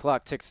as the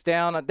clock ticks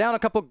down. Down a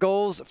couple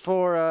goals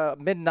for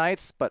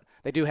MidKnights, but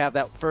they do have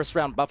that first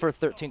round buffer,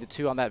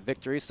 13-2 on that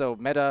victory, so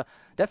Meta,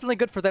 definitely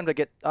good for them to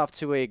get off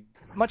to a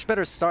much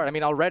better start. I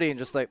mean, already in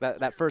just like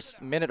that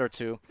first minute or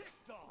two,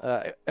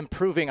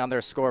 improving on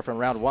their score from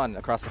round 1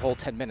 across the whole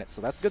 10 minutes,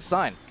 so that's a good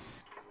sign.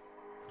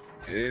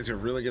 It is a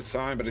really good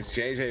sign, but it's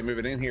JJ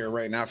moving in here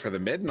right now for the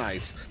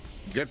MidKnights.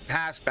 Good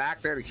pass back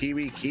there to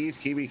Kiwi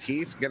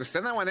Keith. Gonna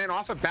send that one in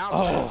off of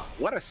bounds. Oh,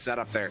 what a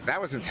setup there.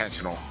 That was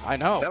intentional. I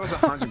know. That was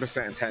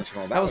 100%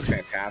 intentional. That was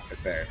fantastic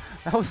there.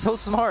 That was so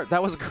smart.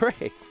 That was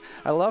great.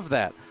 I love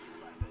that.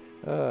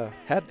 I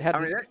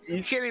mean,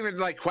 you can't even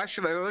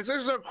question that.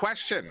 There's no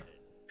question.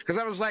 Because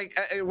I was like,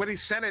 when he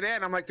sent it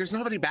in, I'm like, there's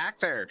nobody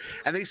back there.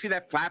 And then you see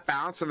that flat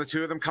bounce and the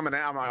two of them coming in.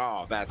 I'm like,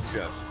 oh, that's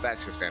just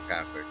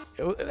fantastic.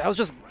 That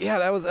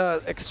was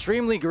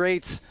extremely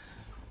great,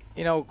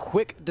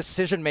 quick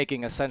decision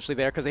making essentially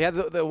there, because he had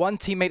the one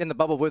teammate in the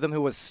bubble with him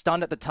who was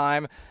stunned at the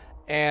time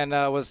and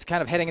was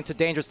kind of heading into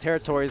dangerous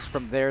territories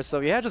from there. So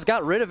yeah, just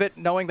got rid of it,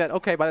 knowing that,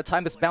 okay, by the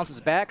time this bounces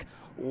back,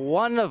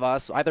 one of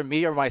us, either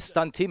me or my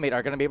stunned teammate,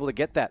 are going to be able to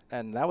get that.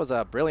 And that was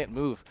a brilliant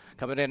move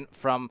coming in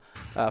from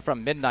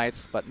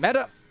MidKnights. But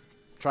Meta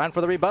trying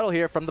for the rebuttal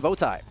here from the bow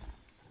tie.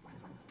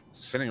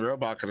 Sending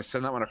robot, gonna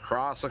send that one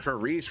across. Look for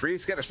Reese.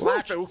 Reese get a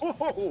slap.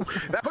 Whoa,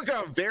 that would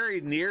go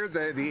very near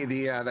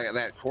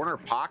that corner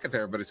pocket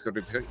there, but it's going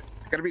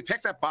to be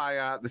picked up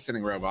by the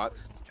sending robot.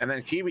 And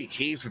then Kiwi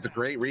Keeves with a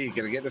great read,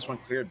 going to get this one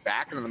cleared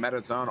back into the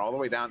meta zone, all the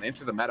way down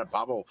into the meta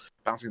bubble,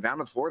 bouncing down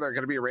to the floor. They're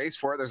going to be a race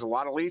for it. There's a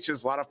lot of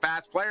leeches, a lot of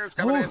fast players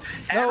coming in.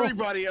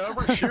 Everybody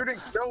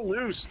overshooting, still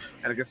loose,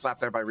 and it gets slapped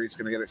there by Reese.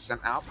 Going to get it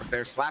sent out, but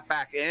they're slapped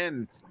back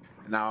in.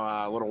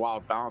 Now a little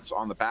wild bounce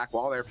on the back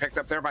wall there, picked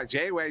up there by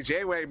Jayway.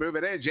 Jayway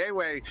moving in.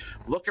 Jayway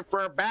looking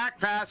for a back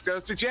pass,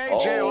 goes to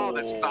JJ. Oh,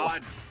 that's done.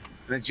 And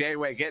then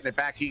Jayway getting it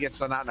back. He gets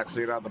sent out and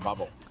cleared out of the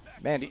bubble.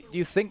 Man, do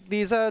you think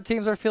these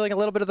teams are feeling a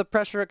little bit of the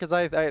pressure? Because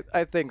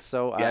I think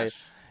so.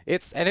 Yes.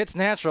 It's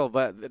natural,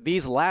 but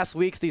these last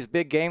weeks, these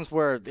big games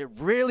where it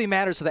really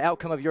matters to the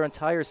outcome of your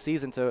entire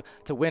season to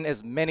win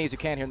as many as you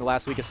can here in the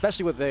last week,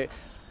 especially with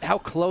how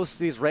close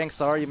these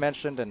ranks are, you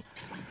mentioned. And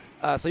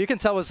so you can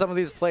tell with some of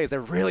these plays,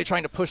 they're really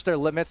trying to push their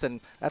limits,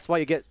 and that's why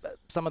you get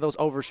some of those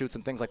overshoots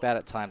and things like that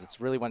at times. It's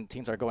really when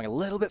teams are going a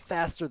little bit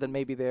faster than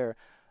maybe they're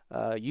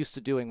used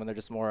to doing when they're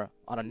just more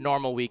on a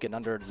normal week and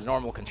under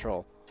normal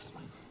control.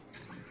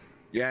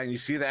 Yeah, and you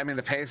see that. I mean,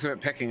 the pace of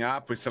it picking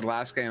up. We said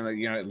last game that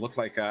it looked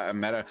like a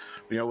meta,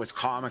 was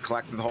calm and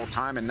collected the whole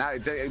time. And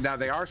now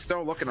they are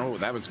still looking. Oh,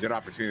 that was a good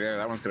opportunity there.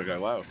 That one's going to go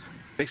low.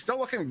 They're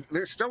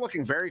still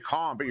looking very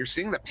calm, but you're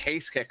seeing the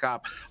pace kick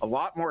up. A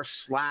lot more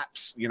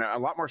slaps. A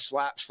lot more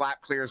slap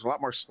clears. A lot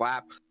more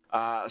slaps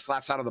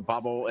out of the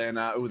bubble. And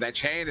that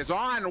chain is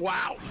on.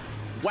 Wow.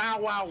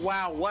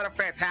 Wow. What a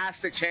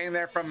fantastic chain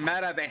there from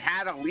Meta. They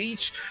had a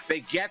leech.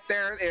 They get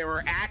there. They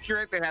were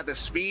accurate. They had the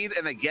speed,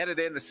 and they get it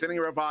in. The sitting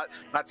robot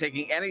not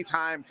taking any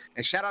time.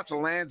 And shout out to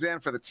Lands In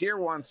for the tier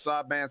 1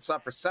 sub, man.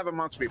 Sub for 7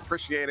 months. We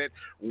appreciate it.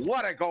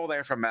 What a goal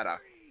there from Meta.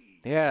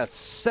 Yeah,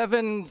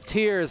 7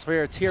 tiers for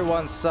your tier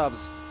 1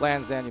 subs,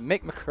 Lands In. You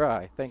make me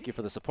cry. Thank you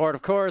for the support,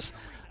 of course.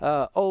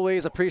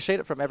 Always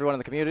appreciate it from everyone in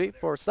the community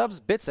for subs,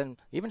 bits, and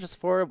even just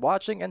for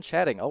watching and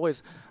chatting.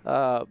 Always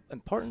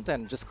important,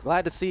 and just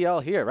glad to see y'all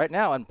here. Right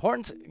now,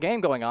 important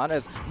game going on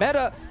as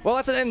Meta, well,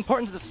 that's an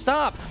important to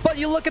stop, but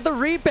you look at the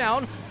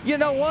rebound, you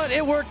know what?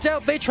 It worked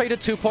out. They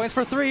traded 2 points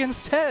for 3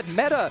 instead.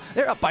 Meta,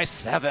 they're up by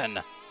 7.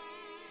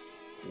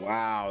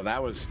 Wow,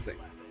 that was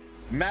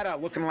Meta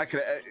looking like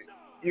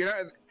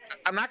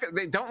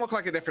they don't look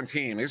like a different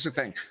team. Here's the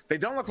thing. They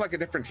don't look like a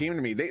different team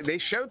to me. They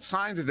showed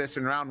signs of this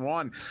in round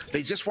 1.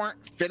 They just weren't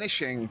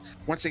finishing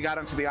once they got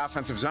into the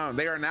offensive zone.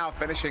 They are now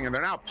finishing, and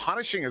they're now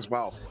punishing as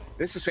well.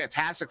 This is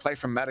fantastic play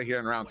from Meta here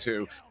in round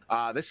 2.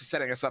 This is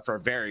setting us up for a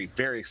very,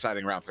 very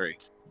exciting round 3.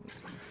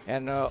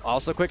 And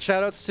also quick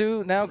shout-outs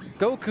to now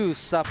Goku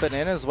supping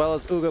in, as well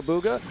as Ooga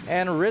Booga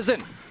and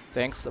Risen.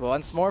 Thanks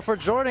once more for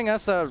joining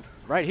us.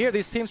 right here,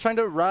 these teams trying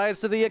to rise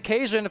to the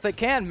occasion if they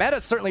can.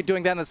 Meta's certainly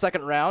doing that in the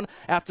second round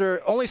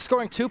after only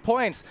scoring 2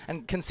 points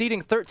and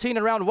conceding 13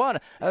 in round 1.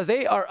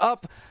 They are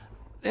up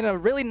in a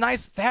really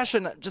nice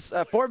fashion. Just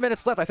 4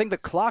 minutes left. I think the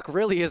clock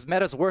really is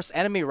Meta's worst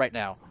enemy right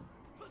now.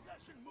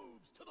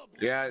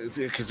 Yeah,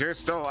 because there's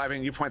still, I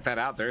mean, you point that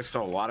out, there's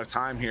still a lot of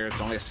time here.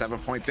 It's only a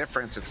 7-point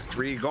difference. It's a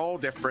 3-goal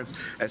difference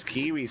as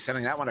Kiwi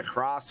sending that one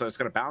across, so it's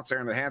going to bounce there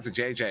in the hands of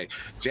JJ.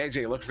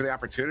 JJ looking for the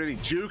opportunity,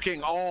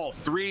 juking all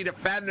 3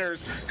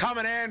 defenders,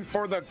 coming in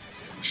for the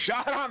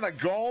shot on the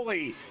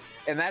goalie,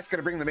 and that's going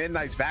to bring the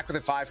MidKnights back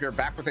within 5 here,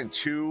 back within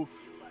 2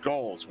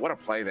 goals. What a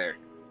play there.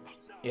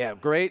 Yeah,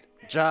 great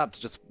job to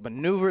just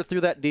maneuver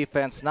through that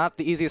defense. Not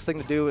the easiest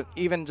thing to do,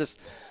 even just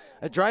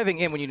driving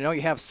in when you know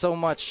you have so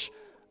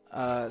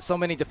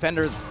many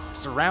defenders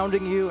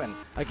surrounding you, and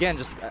again,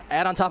 just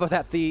add on top of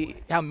that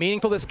how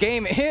meaningful this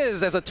game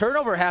is as a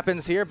turnover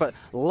happens here, but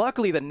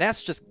luckily the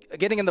Nest just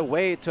getting in the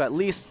way to at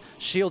least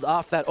shield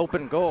off that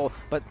open goal.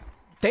 But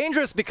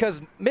dangerous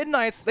because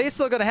MidKnights, they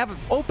still gonna have an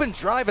open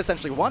drive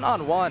essentially,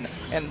 one-on-one,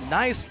 and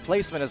nice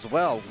placement as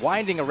well,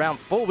 winding around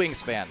full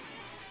wingspan.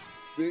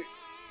 The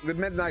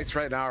MidKnights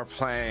right now are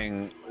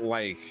playing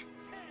like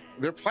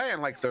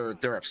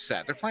they're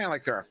upset. They're playing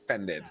like they're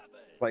offended.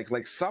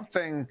 Like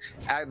something,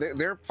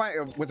 they're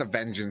playing with a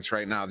vengeance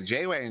right now. The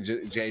J-Way and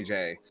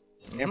JJ,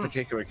 in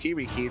particular,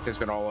 Kiwi Keith has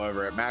been all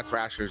over it. Matt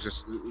Thrasher is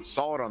just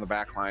solid on the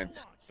back line.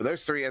 But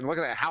those 3, and look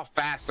at that, how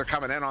fast they're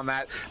coming in on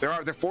that.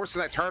 They're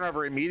forcing that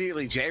turnover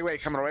immediately. J-Way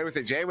coming away with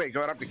it. J-Way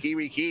going up to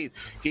Kiwi Keith.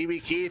 Kiwi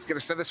Keith going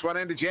to send this one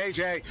into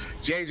JJ.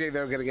 JJ,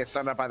 they're going to get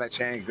stunned up by that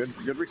chain.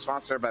 Good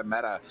response there by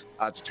Meta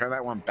to turn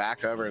that one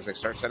back over as they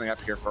start setting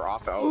up here for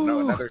off. Oh, no,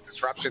 another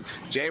disruption.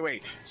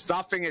 J-Way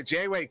stuffing it.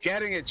 J-Way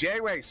getting it.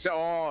 J-Way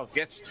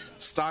gets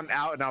stunned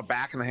out and now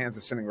back in the hands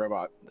of Sinning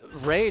Robot.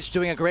 Rage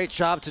doing a great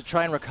job to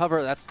try and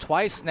recover. That's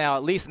twice now,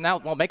 at least now.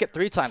 Well, make it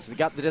 3 times. He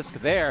got the disc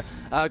there.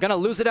 Gonna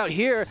lose it out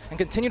here and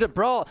continue to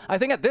brawl. I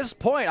think at this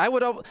point,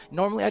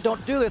 normally I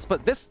don't do this,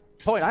 but this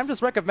point, I'm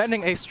just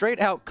recommending a straight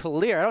out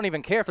clear. I don't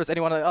even care if there's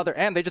anyone on the other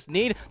end. They just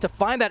need to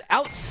find that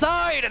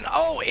outside and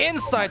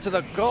inside to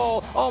the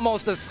goal.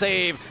 Almost a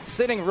save.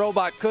 Sinning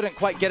Robot couldn't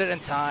quite get it in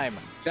time.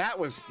 That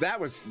was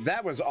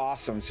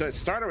awesome. So it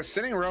started with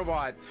Sinning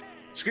Robot.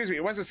 Excuse me,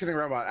 it wasn't Sinning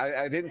Robot.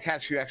 I didn't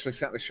catch who actually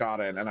sent the shot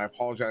in, and I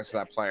apologize to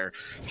that player.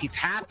 He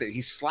tapped it.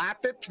 He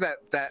slapped it to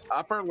that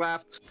upper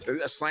left,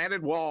 a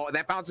slanted wall, and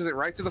that bounces it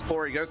right to the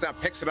floor. He goes down,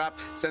 picks it up,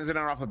 sends it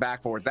on off the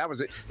backboard. That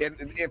was it.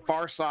 In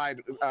far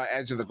side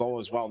edge of the goal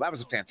as well. That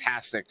was a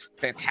fantastic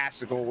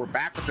goal. We're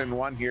back within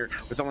 1 here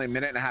with only a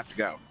minute and a half to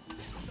go.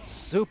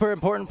 Super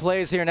important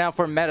plays here now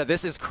for Meta.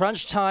 This is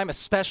crunch time,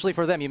 especially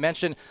for them. You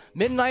mentioned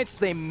MidKnights,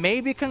 they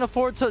maybe can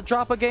afford to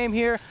drop a game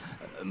here.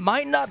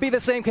 Might not be the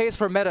same case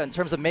for Meta in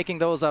terms of making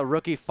those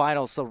rookie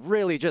finals. So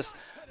really this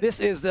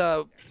is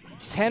the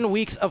 10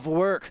 weeks of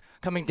work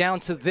coming down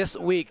to this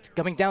week,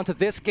 coming down to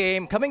this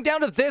game, coming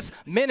down to this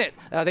minute.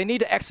 They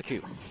need to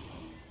execute.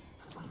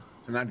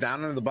 So now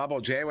down into the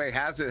bubble, J-Way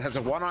has a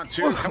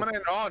 1-on-2 coming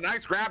in. Oh,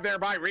 nice grab there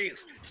by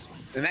Reese.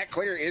 And that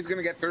clear is going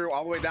to get through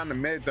all the way down to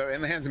mid, though, in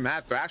the hands of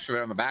Matt Thrasher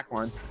there on the back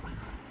line.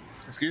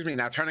 Excuse me,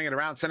 now turning it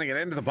around, sending it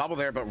into the bubble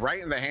there, but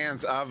right in the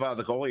hands of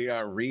the goalie,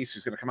 Reese,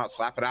 who's going to come out,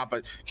 slap it out.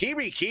 But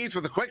Kiwi Keith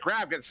with a quick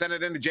grab gets sent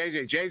it into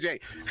JJ.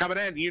 JJ coming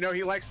in. You know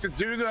he likes to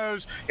do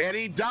those, and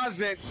he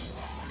does it.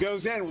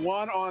 Goes in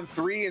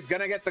 1-on-3, is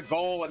going to get the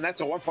goal, and that's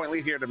a 1-point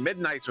lead here to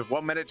MidKnights with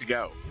 1 minute to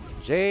go.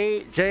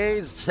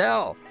 JJ's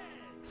cell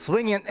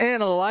swinging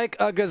in like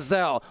a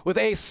gazelle with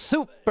a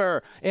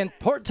super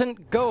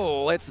important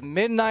goal. It's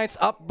MidKnights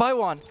up by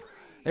 1.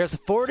 There's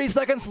 40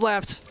 seconds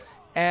left.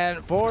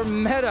 And for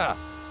Meta,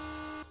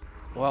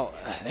 well,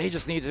 they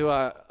just need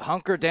to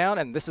hunker down,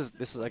 and this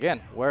is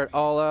again where it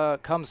all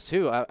comes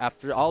to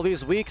after all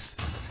these weeks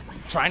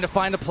trying to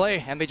find a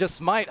play, and they just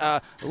might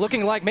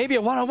looking like maybe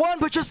a 1-on-1,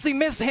 but just the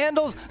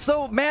mishandles.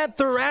 So Mad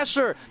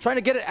Thrasher trying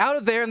to get it out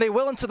of there, and they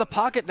will into the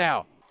pocket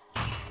now.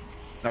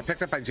 Now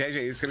picked up by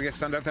JJ. He's going to get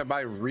stunned out there by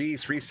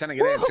Reese. Reese sending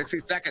it in. 60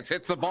 seconds.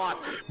 Hits the boss.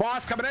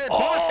 Boss coming in.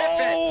 Boss hits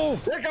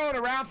it. They're going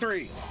to round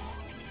 3.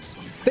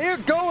 They're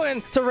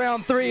going to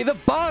round 3. The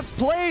boss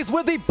plays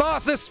with the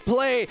boss's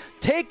play,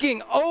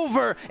 taking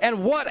over,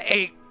 and what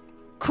a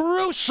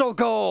crucial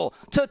goal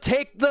to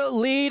take the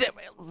lead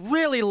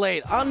really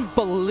late.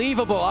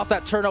 Unbelievable off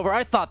that turnover.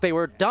 I thought they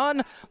were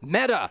done.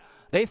 Meta,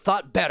 they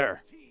thought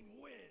better.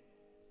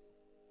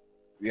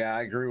 Yeah,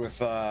 I agree with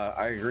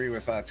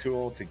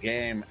Tool to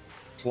game.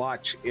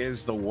 Clutch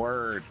is the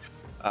word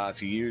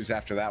to use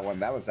after that one.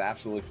 That was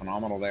absolutely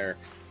phenomenal there.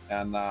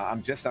 And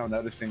I'm just now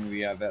noticing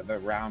the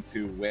round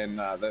 2 win,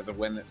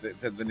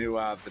 the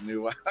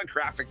new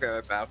graphic there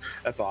that's out.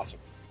 That's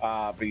awesome.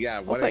 But yeah,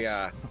 what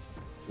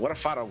a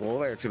final goal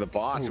there to the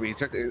boss. Ooh. I mean,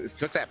 he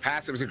took that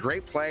pass. It was a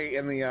great play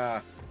in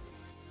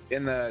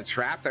the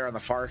trap there on the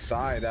far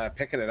side,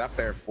 picking it up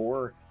there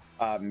for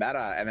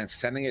Meta, and then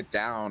sending it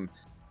down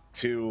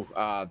to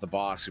the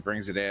boss, who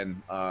brings it in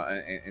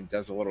and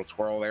does a little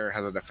twirl there.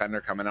 Has a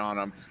defender coming on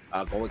him.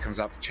 Goalie comes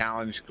out to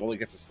challenge. Goalie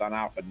gets a stun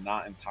out, but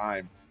not in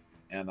time.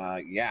 And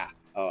yeah,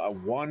 a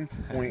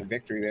 1-point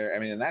victory there. I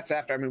mean, and that's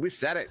after. I mean, we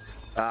said it.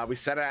 We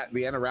said it at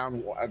the end of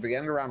round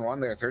one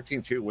there.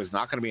 13-2 was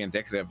not going to be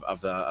indicative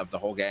of the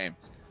whole game,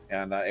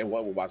 and it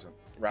wasn't.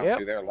 Round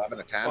 2 there,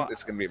 11-10. Well, this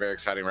is going to be a very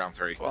exciting round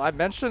 3. Well, I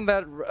mentioned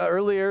that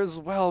earlier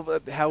as well,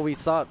 how we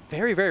saw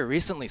very, very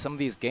recently some of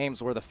these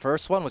games where the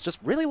first one was just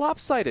really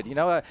lopsided, you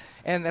know,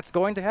 and that's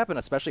going to happen,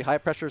 especially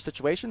high-pressure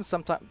situations.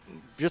 Sometimes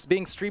just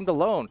being streamed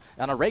alone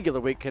on a regular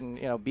week can,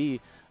 you know, be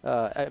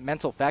a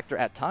mental factor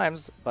at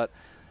times, but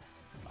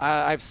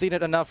I've seen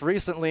it enough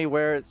recently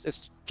where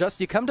it's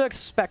just you come to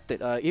expect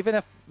it, even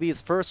if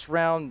these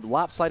first-round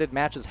lopsided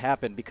matches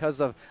happen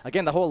because of,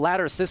 again, the whole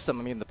ladder system.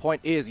 I mean, the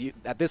point is,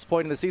 at this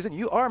point in the season,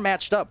 you are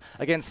matched up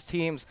against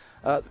teams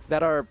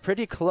that are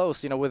pretty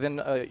close, you know,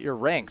 within your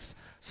ranks.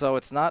 So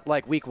it's not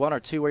like week 1 or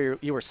 2 where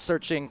you were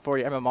searching for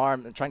your MMR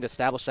and trying to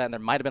establish that, and there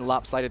might have been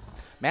lopsided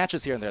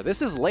matches here and there.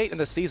 This is late in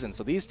the season,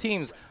 so these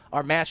teams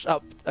are matched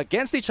up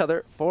against each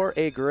other for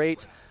a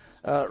great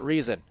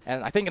reason.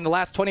 And I think in the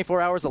last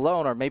 24 hours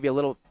alone, or maybe a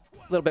little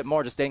bit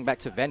more just dating back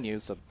to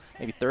venues, so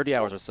maybe 30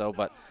 hours or so,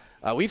 but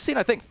we've seen,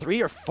 I think,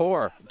 3 or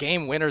 4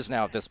 game winners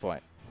now at this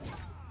point.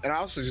 And I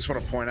also just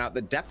want to point out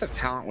the depth of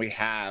talent we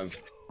have.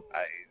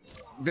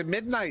 The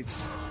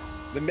MidKnights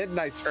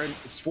are in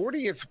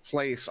 40th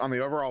place on the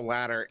overall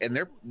ladder, and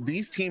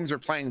these teams are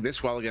playing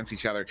this well against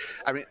each other.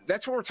 I mean,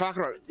 that's what we're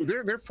talking about.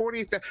 They're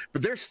 40th,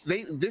 but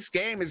this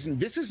game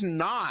is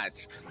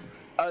not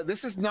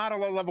a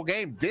low-level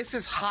game. This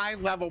is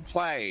high-level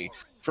play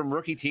from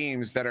rookie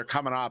teams that are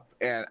coming up,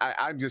 and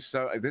I'm just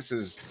so. This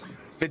is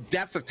the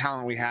depth of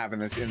talent we have in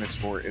this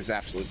sport is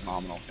absolutely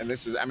phenomenal, and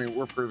this is. I mean,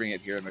 we're proving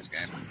it here in this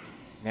game.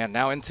 And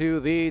now into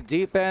the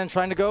deep end,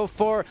 trying to go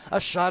for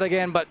a shot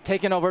again, but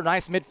taking over.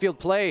 Nice midfield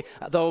play,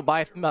 though,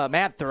 by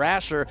Mad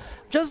Thrasher.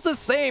 Just the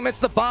same, it's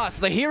the boss,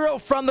 the hero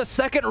from the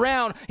second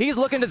round. He's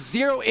looking to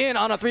zero in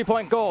on a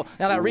 3-point goal.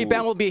 Now that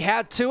rebound will be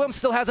had to him.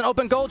 Still has an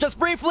open goal just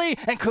briefly,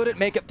 and couldn't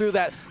make it through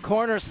that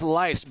corner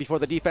slice before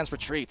the defense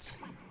retreats.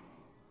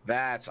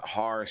 That's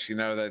harsh, you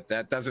know,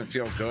 that doesn't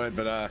feel good,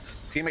 but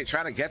teammate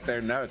trying to get there.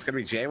 No, it's going to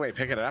be J-Way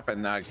picking it up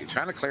and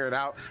trying to clear it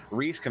out.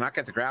 Reese cannot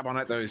get the grab on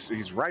it, though.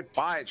 He's right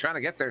by it, trying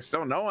to get there.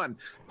 Still no one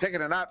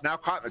picking it up. Now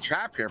caught in the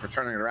trap here for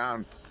turning it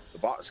around. The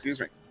ball, excuse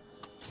me.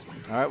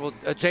 All right, well,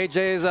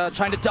 JJ's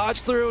trying to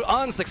dodge through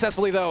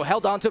unsuccessfully, though.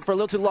 Held onto it for a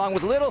little too long.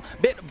 Was a little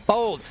bit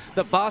bold.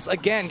 The boss,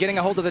 again, getting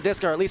a hold of the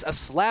disc, or at least a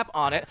slap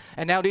on it,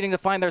 and now needing to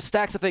find their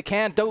stacks if they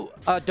can.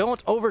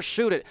 Don't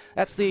overshoot it.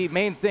 That's the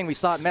main thing. We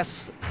saw it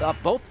mess up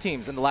both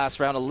teams in the last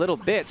round a little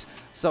bit.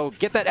 So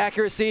get that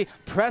accuracy,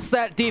 press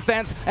that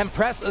defense, and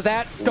press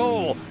that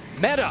goal.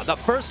 Meta, the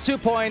first 2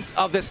 points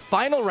of this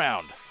final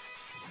round.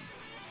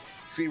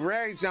 See,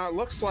 Rage, now it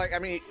looks like, I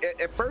mean,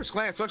 at first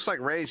glance, it looks like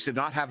Rage did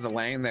not have the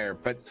lane there,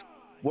 but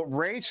what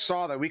Rage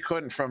saw that we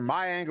couldn't from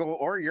my angle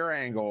or your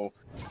angle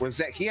was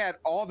that he had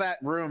all that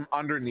room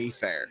underneath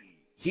there.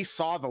 He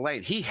saw the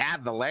lane. He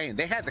had the lane.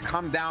 They had to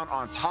come down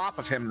on top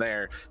of him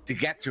there to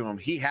get to him.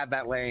 He had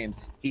that lane.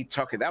 He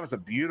took it. That was a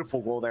beautiful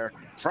goal there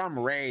from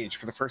Rage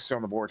for the first 2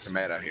 on the board to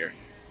Meta here.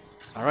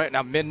 All right,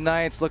 now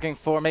MidKnights looking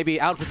for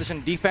maybe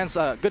out-position defense.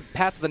 Good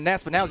pass to the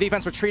nest, but now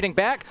defense retreating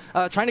back.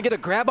 Trying to get a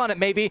grab on it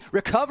maybe.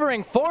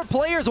 Recovering 4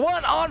 players,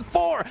 1 on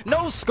 4.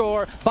 No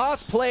score.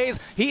 Boss plays.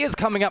 He is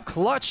coming up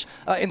clutch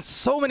in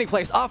so many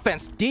plays.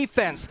 Offense,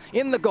 defense,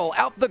 in the goal,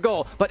 out the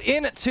goal. But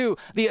into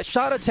the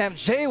shot attempt,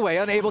 J-Way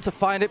unable to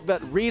find it,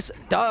 but Reese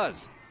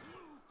does.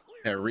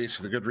 Yeah, Reese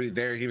with a good read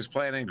there. He was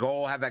playing in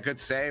goal, had that good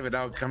save, and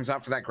now comes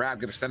out for that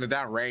grab. Going to send it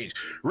down. Rage.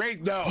 Rage,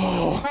 no.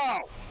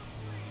 Oh.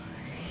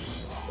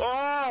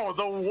 Oh,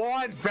 the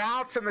one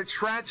bounce in the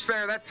trench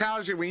there. That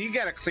tells you when you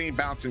get a clean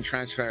bounce in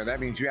trench there, that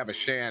means you have a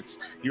chance,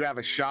 you have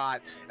a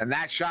shot, and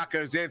that shot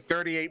goes in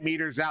 38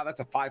 meters out. That's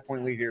a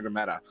 5-point lead here to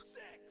Meta.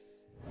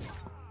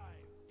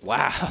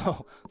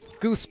 Wow.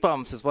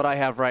 Goosebumps is what I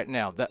have right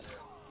now.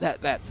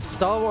 That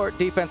stalwart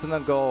defense in the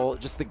goal,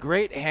 just the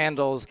great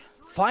handles,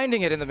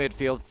 finding it in the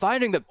midfield,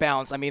 finding the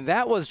bounce. I mean,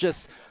 that was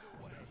just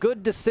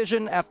good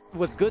decision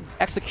with good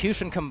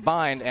execution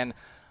combined, and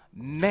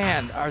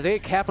man, are they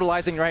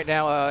capitalizing right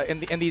now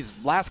in these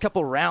last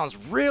couple rounds,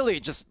 really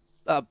just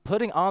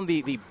putting on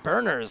the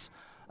burners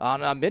on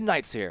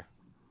MidKnights here.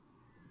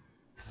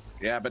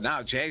 Yeah, but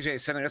now JJ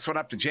sending this one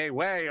up to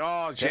J-Way.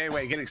 Oh,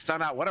 J-Way getting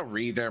stunned out. What a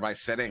read there by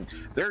sitting.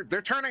 They're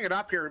turning it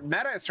up here.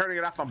 Meta is turning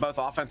it up on both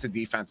offense and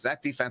defense.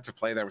 That defensive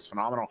play there was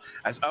phenomenal.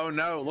 As, oh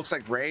no, looks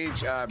like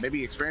Rage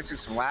maybe experiencing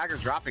some lag or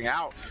dropping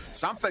out.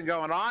 Something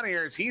going on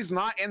here is he's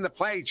not in the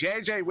play.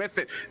 JJ with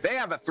it. They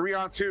have a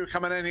 3-on-2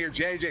 coming in here.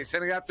 JJ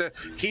sending up to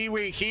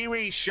Kiwi.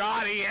 Kiwi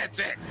shot. He hits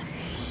it.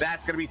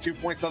 That's going to be 2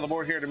 points on the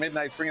board here to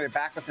MidKnights, bringing it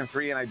back within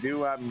 3. And I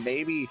do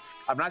maybe,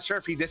 I'm not sure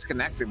if he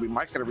disconnected. We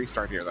might get a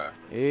restart here, though.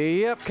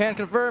 Yep, can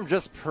confirm.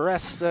 Just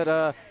pressed it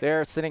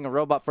there, sitting a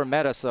robot for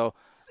Meta. So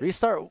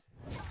restart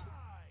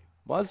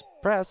was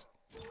pressed.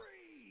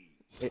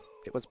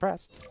 It was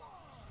pressed.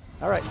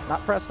 All right, not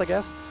pressed, I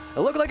guess.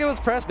 It looked like it was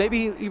pressed.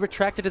 Maybe he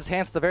retracted his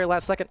hands at the very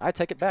last second. I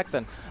take it back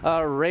then.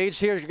 Rage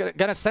here, going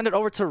to send it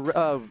over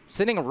to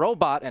sitting a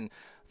robot, and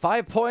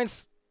 5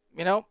 points.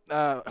 you know,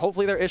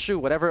 hopefully their issue,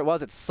 whatever it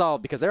was, it's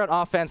solved because they're on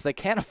offense. They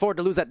can't afford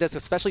to lose that disc,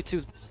 especially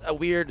to a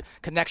weird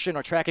connection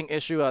or tracking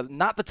issue.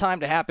 Not the time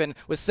to happen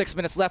with 6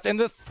 minutes left in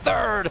the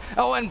third.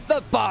 Oh, and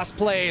the Boss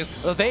plays.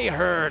 They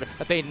heard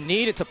that they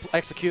needed to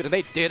execute, and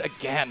they did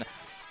again.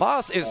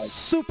 Boss is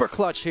super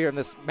clutch here in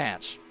this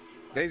match.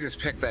 They just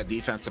picked that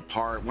defense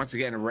apart. Once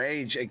again,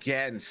 Rage,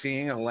 again,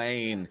 seeing a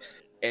lane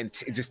and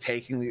just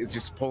taking the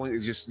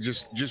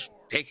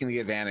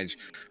advantage.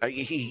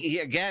 He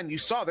again, you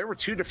saw there were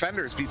 2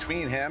 defenders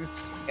between him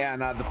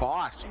and the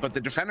Boss, but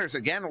the defenders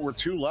again were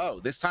too low.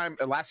 This time,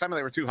 last time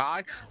they were too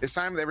high. This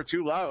time they were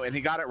too low, and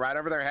he got it right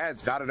over their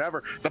heads. Got it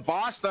over. The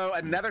Boss, though,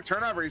 another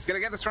turnover. He's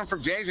gonna get this one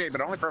from JJ, but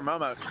only for a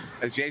moment,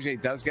 as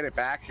JJ does get it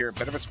back here. A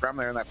bit of a scrum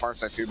there in that far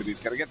side too, but he's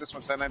gonna get this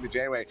one sent into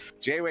Jayway.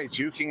 Jayway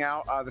juking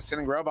out the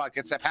sitting robot,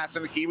 gets that pass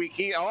into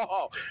Kiwi.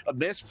 Oh, a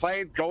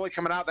misplayed goalie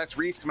coming out. That's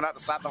Reese coming out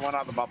to slap the one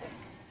out of the bubble.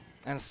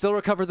 And still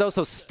recovered those,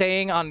 so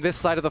staying on this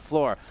side of the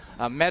floor.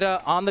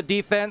 Meta on the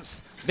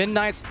defense.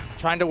 MidKnights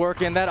trying to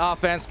work in that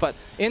offense, but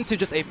into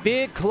just a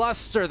big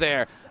cluster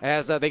there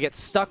as they get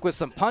stuck with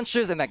some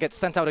punches, and that gets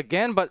sent out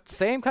again, but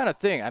same kind of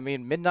thing. I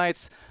mean,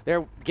 MidKnights,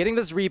 they're getting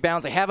these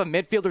rebounds. They have a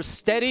midfielder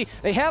steady.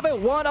 They have a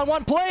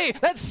one-on-one play.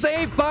 That's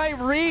saved by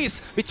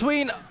Reese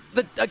between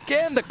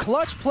the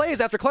clutch plays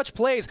after clutch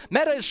plays.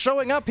 Meta is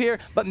showing up here,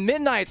 but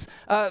MidKnights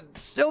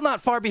still not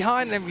far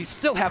behind, and we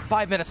still have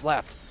 5 minutes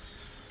left.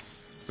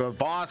 So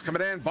Boss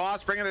coming in,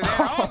 Boss bringing it in.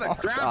 Oh, the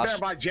grab there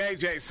by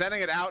JJ,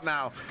 sending it out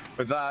now.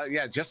 With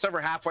yeah, just over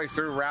halfway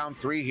through round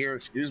 3 here.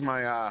 Excuse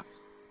my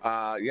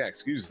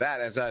excuse that,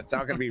 as it's now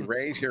going to be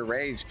Rage here.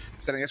 Rage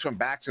sending this one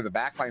back to the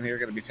back line here,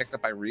 going to be picked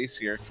up by Reese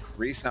here.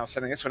 Reese now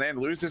sending this one in,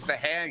 loses the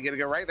hand, going to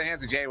go right in the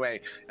hands of Jayway,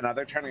 and now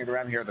they're turning it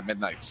around here, the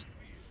MidKnights.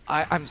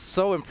 I'm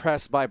so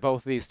impressed by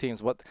both these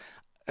teams. What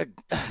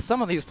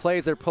some of these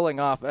plays they're pulling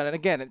off, and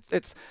again,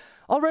 it's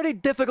already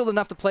difficult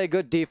enough to play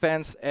good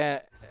defense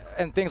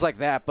and things like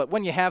that, but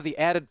when you have the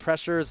added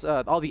pressures,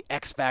 all the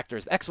X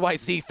factors,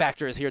 XYZ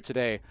factors here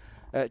today,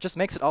 it just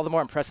makes it all the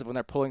more impressive when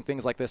they're pulling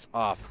things like this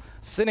off.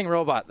 Sitting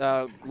robot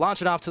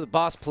launching off to the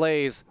Boss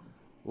plays,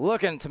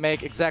 looking to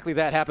make exactly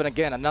that happen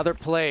again. Another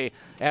play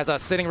as a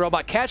sitting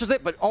robot catches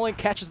it, but only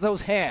catches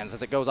those hands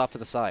as it goes off to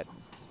the side.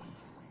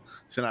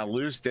 So now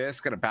loose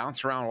disc, going to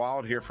bounce around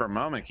wild here for a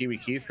moment. Kiwi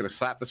Keith could have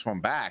slapped this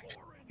one back.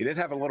 He did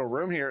have a little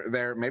room here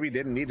there. Maybe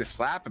didn't need to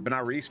slap it, but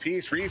now Reese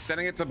Peace. Reese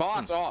sending it to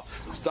Boss. Oh,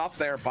 stuff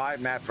there by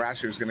Matt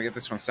Thrasher, who's going to get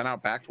this one sent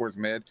out back towards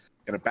mid.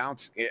 Going to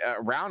bounce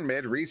around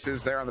mid. Reese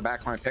is there on the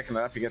back line picking it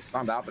up. He gets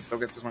stunned out, but still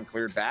gets this one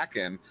cleared back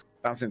in.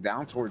 Bouncing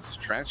down towards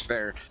Trench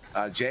there.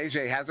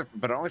 JJ has it,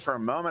 but only for a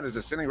moment, as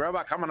a sitting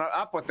robot coming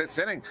up with it,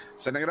 sending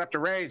it up to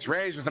Rage.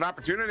 Rage with an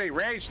opportunity.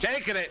 Rage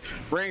taking it,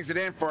 brings it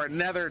in for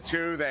another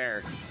 2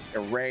 there.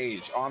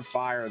 Rage on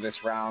fire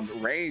this round.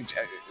 Rage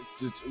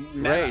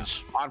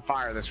on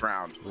fire this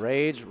round.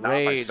 Rage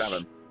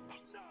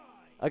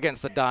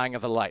against the dying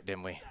of the light,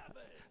 Dimwi.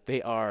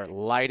 They are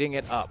lighting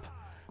it up.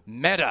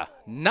 Meta,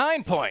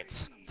 9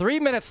 points. 3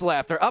 minutes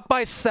left. They're up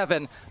by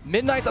 7.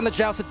 MidKnights on the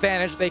joust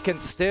advantage. They can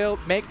still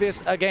make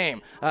this a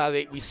game.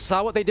 We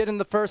saw what they did in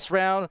the first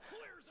round.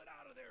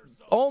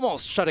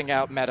 Almost shutting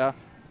out Meta,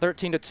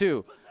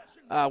 13-2.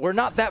 We're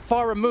not that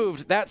far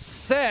removed. That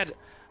said,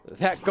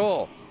 that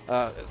goal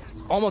is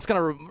almost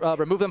going to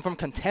remove them from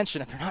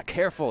contention if they're not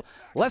careful.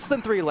 Less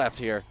than 3 left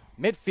here.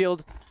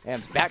 Midfield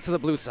and back to the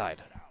blue side.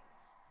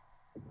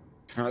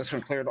 Now this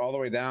one cleared all the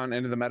way down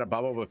into the meta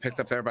bubble, but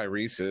picked up there by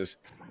Reese's.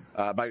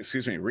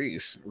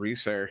 Reese.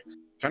 Reese there.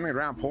 Turning it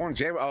around, pulling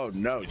Jayway. Oh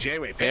no,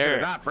 Jayway picking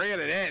it up, bringing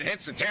it in,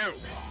 hits the 2.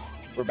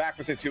 We're back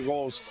with the 2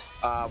 goals.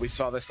 We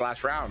saw this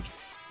last round.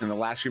 In the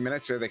last few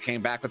minutes there, they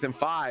came back within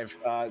 5.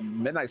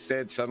 MidKnights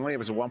did. Suddenly it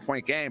was a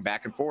 1-point game,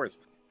 back and forth.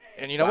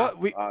 And you know what?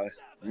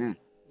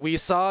 We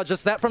saw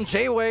just that from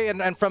Jayway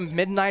and from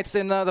MidKnights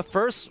in the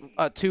first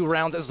 2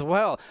 rounds as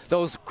well.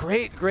 Those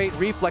great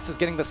reflexes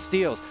getting the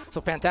steals.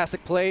 So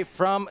fantastic play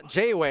from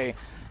Jayway.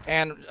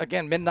 And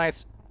again,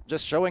 MidKnights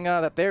just showing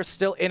that they're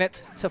still in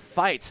it to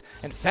fight.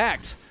 In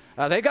fact,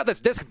 they got this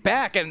disc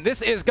back, and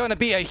this is going to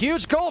be a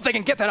huge goal if they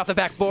can get that off the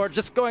backboard.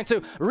 Just going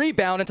to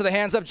rebound into the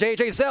hands of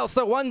JJ Zell.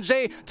 So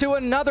 1J to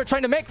another,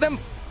 trying to make them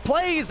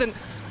plays. And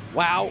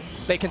wow,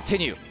 they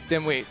continue,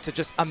 Dimwi, to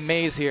just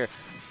amaze here.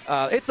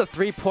 It's a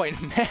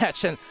 3-point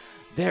match, and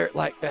they're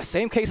like the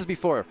same case as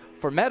before.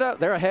 For Meta,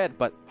 they're ahead,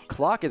 but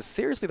Clock is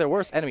seriously their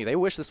worst enemy. They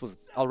wish this was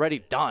already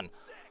done.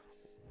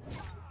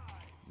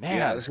 Man.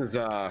 Yeah,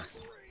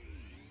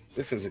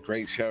 this is a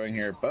great showing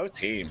here. Both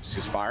teams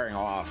just firing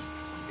off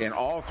in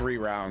all 3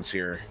 rounds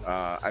here.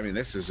 I mean,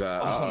 this is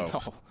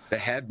no. The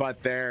headbutt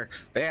there.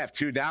 They have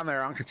 2 down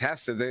there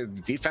uncontested. The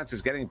defense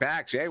is getting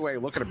back.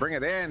 Jayway looking to bring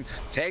it in,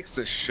 takes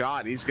the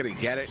shot. He's going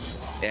to get it,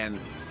 and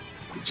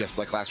just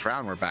like last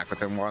round, we're back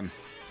within 1.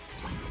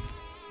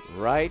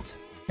 Right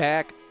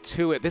back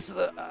to it. This is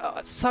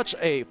such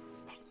a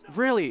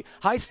really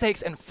high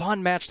stakes and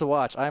fun match to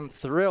watch. I'm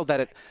thrilled that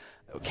it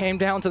came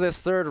down to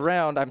this 3rd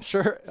round. I'm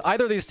sure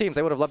either of these teams,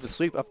 they would have loved to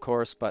sweep, of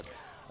course, but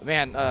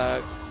Man,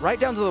 right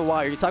down to the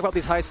wire. You talk about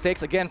these high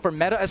stakes. Again, for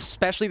Meta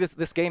especially,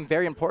 this game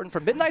very important.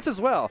 For MidKnights as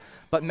well.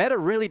 But Meta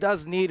really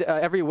does need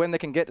every win they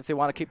can get if they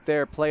want to keep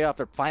their playoff,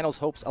 their finals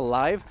hopes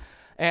alive.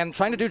 And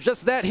trying to do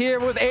just that here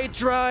with a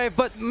drive,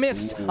 but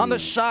missed on the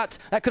shot.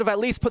 That could have at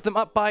least put them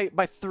up by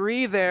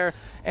 3 there.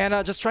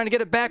 And just trying to get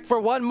it back for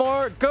one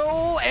more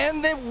goal,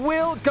 and it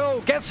will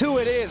go. Guess who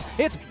it is?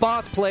 It's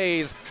Boss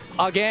Plays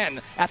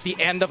again at the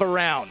end of a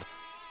round.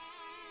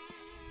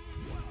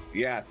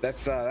 Yeah,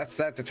 that's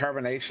that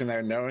determination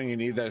there, knowing you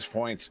need those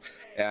points.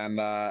 And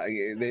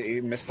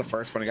he missed the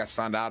first one. He got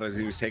stunned out as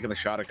he was taking the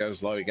shot. It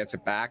goes low. He gets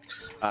it back.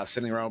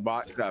 Sending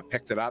Robot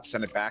picked it up,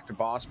 sent it back to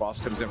Boss. Boss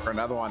comes in for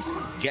another one.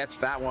 Gets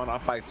that one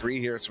up by 3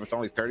 here. So with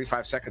only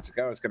 35 seconds to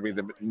go, it's going to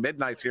be the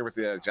MidKnights here with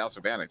the joust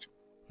advantage.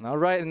 All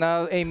right,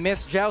 now a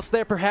missed joust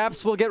there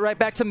perhaps. We'll get right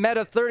back to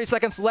Meta. 30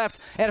 seconds left.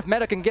 And if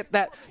Meta can get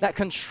that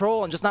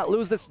control and just not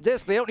lose this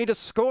disc, they don't need to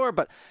score,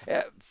 but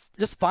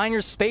just find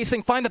your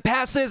spacing, find the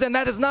passes, and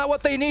that is not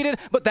what they needed,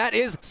 but that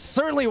is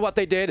certainly what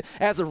they did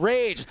as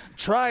Rage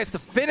tries to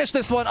finish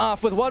this one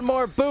off with one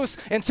more boost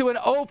into an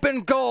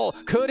open goal.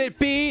 Could it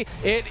be?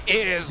 It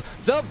is.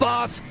 The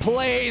Boss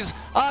Plays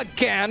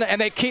again, and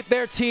they keep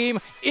their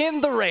team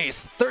in the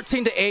race.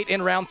 13-8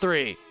 in round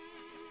 3.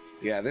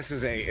 Yeah, this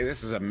is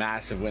a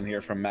massive win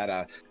here from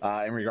Meta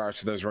in regards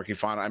to those rookie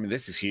final. I mean,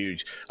 this is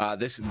huge.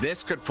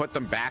 This could put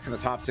them back in the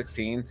top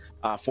 16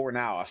 for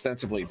now,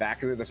 ostensibly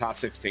back into the top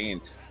 16.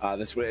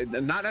 This would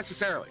not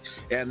necessarily,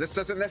 and this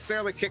doesn't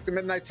necessarily kick the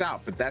MidKnights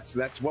out, but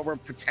that's what we're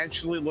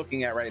potentially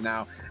looking at right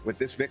now with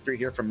this victory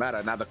here from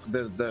Meta. Now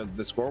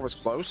the score was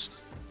close.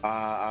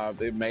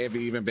 It may have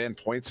even been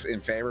points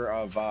in favor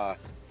of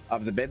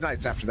the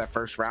MidKnights after that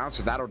first round,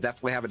 so that'll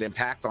definitely have an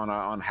impact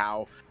on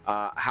how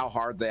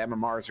hard the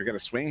MMRs are going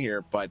to swing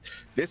here. But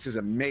this is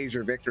a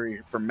major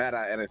victory for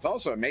Meta, and it's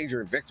also a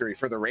major victory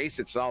for the race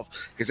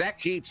itself, because that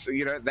keeps,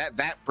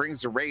 that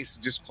brings the race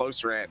just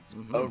closer in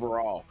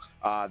overall.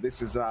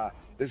 This is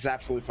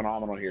absolutely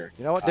phenomenal here.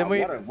 You know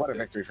what, what a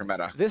victory for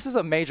Meta. This is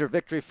a major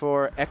victory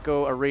for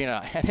Echo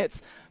Arena, and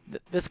it's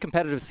this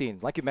competitive scene,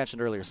 like you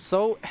mentioned earlier,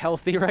 so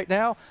healthy right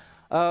now.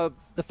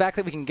 The fact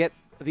that we can get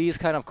these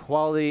kind of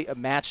quality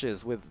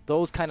matches with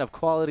those kind of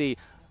quality,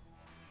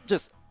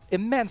 just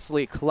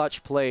immensely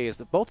clutch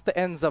plays, both the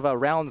ends of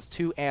rounds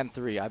 2 and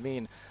 3. I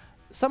mean,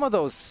 some of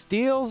those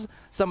steals,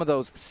 some of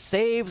those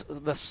saves,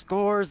 the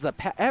scores,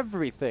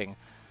 everything.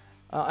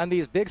 And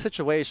these big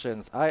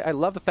situations, I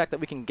love the fact that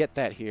we can get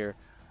that here.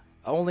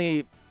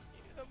 Only,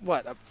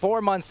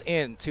 4 months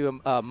into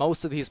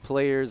most of these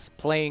players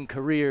playing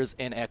careers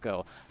in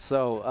Echo.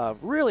 So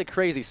really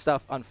crazy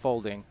stuff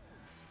unfolding.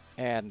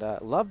 And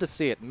love to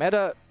see it.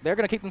 Meta, they're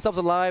going to keep themselves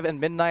alive, and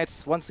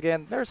MidKnights, once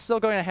again, they're still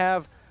going to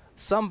have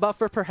some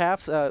buffer,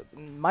 perhaps.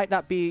 Might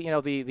not be,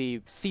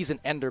 the season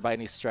ender by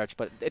any stretch,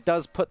 but it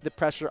does put the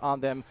pressure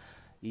on them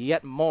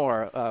yet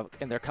more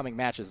in their coming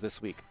matches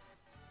this week.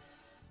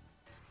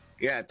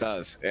 Yeah, it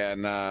does.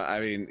 And I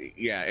mean,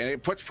 yeah, and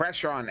it puts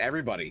pressure on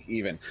everybody,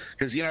 even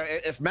because,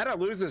 if Meta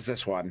loses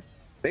this one,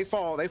 they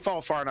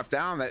fall far enough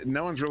down that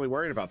no one's really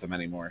worried about them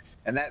anymore,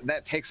 and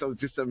that takes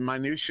just a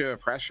minutia of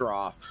pressure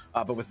off.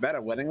 But with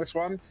Meta winning this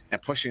one and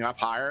pushing up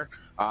higher,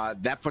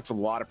 that puts a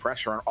lot of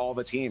pressure on all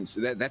the teams.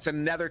 That's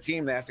another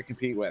team they have to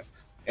compete with,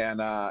 and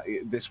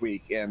this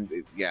week. And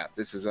yeah,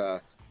 this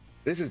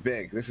is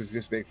big. This is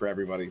just big for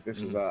everybody.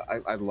 This is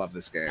I love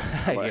this game.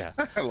 Yeah,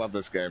 I love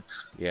this game.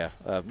 Yeah,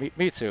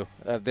 me too.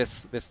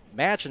 This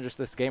match and just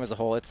this game as a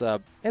whole, it's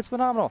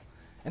phenomenal.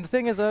 And the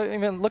thing is, I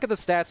mean, look at the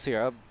stats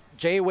here.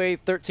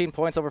 J-Wade, 13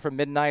 points over for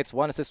MidKnights,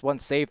 1 assist, 1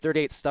 save,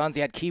 38 stuns.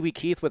 He had Kiwi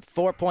Keith with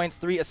 4 points,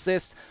 3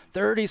 assists,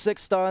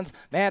 36 stuns.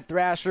 Mad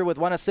Thrasher with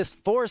 1 assist,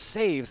 4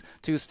 saves,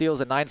 2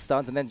 steals, and 9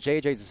 stuns. And then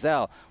JJ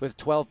Zell with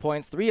 12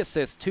 points, 3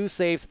 assists, 2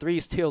 saves, 3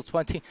 steals,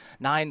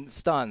 29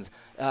 stuns.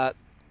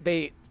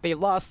 They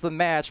lost the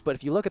match, but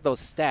if you look at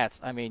those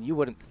stats, I mean, you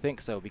wouldn't think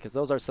so, because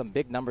those are some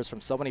big numbers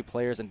from so many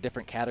players in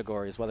different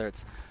categories, whether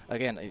it's,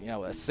 again,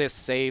 assists,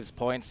 saves,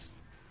 points,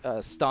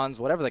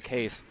 stuns, whatever the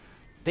case.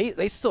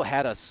 They still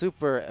had a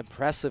super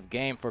impressive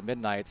game for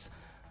MidKnights.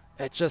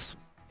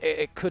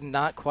 It could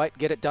not quite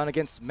get it done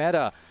against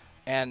Meta.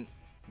 And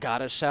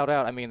gotta shout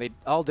out, I mean, they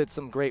all did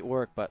some great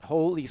work, but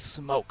holy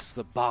smokes,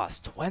 the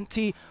Boss,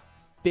 20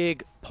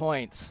 big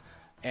points.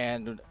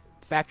 And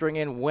factoring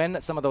in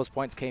when some of those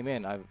points came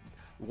in,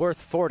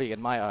 worth 40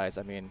 in my eyes.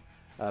 I mean,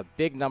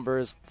 big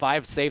numbers,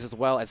 5 saves as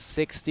well as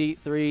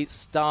 63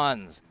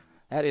 stuns.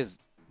 That is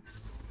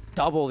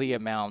double the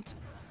amount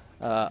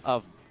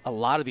of a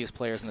lot of these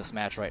players in this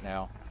match right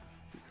now.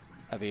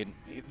 I mean,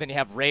 then you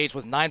have Rage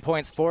with 9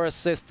 points, 4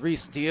 assists, 3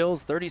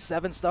 steals,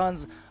 37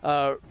 stuns.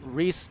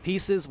 Reese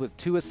Pieces with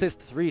 2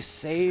 assists, 3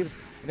 saves.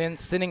 And then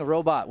Sinning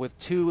Robot with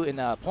 2 in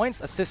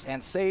points, assists,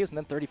 and saves, and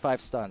then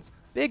 35 stuns.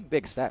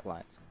 Big stat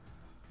lines.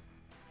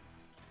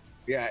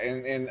 Yeah,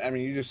 and I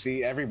mean, you just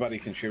see everybody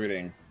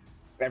contributing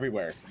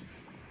everywhere.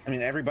 I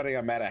mean, everybody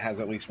on Meta has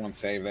at least 1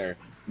 save there.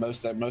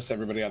 Most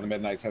everybody on the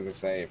MidKnights has a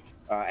save.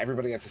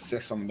 Everybody has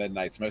assists on the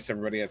MidKnights. Most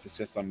everybody has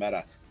assists on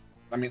Meta.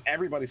 I mean,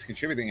 everybody's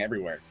contributing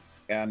everywhere.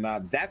 and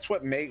that's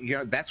what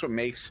that's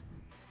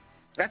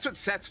what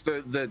sets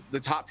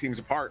the top teams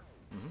apart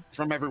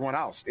from everyone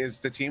else, is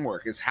the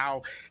teamwork, is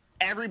how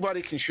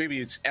everybody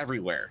contributes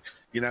everywhere.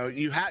 You know,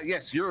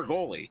 yes, you're a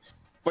goalie,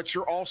 but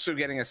you're also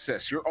getting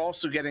assists. You're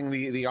also getting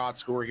the odd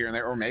score here and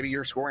there, or maybe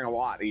you're scoring a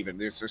lot. Even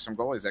there's some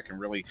goalies that can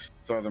really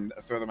throw them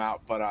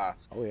out. But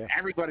oh, yeah.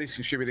 Everybody's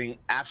contributing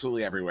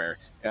absolutely everywhere.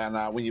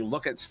 And when you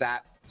look at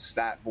stat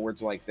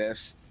boards like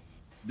this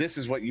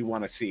is what you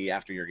want to see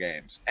after your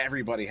games.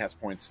 Everybody has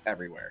points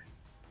everywhere.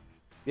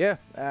 Yeah,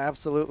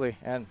 absolutely.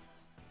 And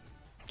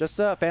just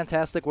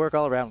fantastic work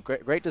all around.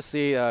 Great to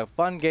see.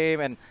 Fun game,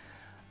 and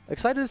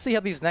excited to see how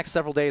these next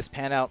several days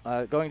pan out.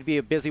 Going to be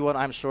a busy one,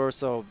 I'm sure.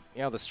 So,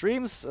 you know, the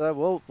streams,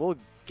 we'll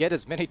get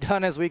as many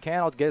done as we can.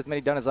 I'll get as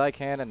many done as I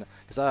can. And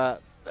because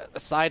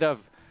aside of,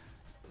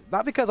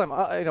 not because I'm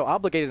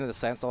obligated in a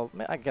sense,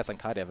 I guess I'm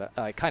kind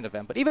of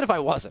am. But even if I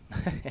wasn't,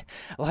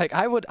 like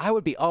I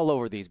would be all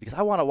over these, because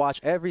I want to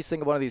watch every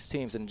single one of these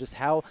teams and just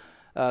how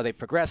they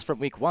progress from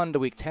week 1 to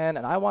week 10,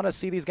 and I want to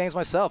see these games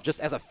myself, just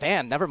as a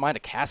fan, never mind a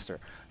caster.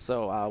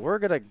 So we're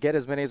going to get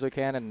as many as we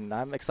can, and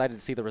I'm excited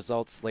to see the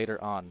results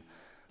later on.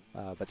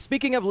 But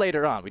speaking of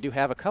later on, we do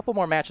have a couple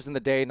more matches in the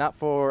day, not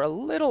for a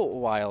little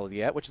while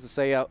yet, which is to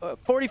say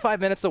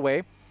 45 minutes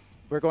away.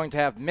 We're going to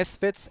have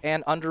Misfits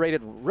and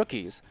Underrated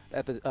Rookies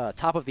at the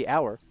top of the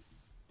hour.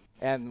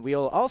 And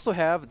we'll also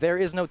have There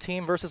Is No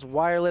Team versus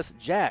Wireless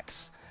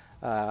Jacks.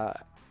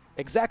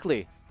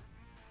 Exactly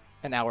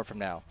an hour from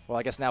now. Well,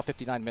 I guess now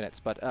 59 minutes,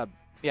 but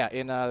yeah,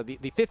 in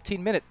the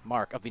 15-minute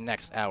mark of the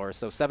next hour.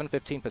 So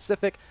 7:15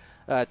 Pacific,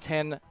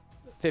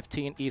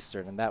 10:15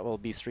 Eastern, and that will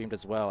be streamed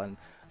as well. And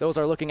those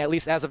are looking, at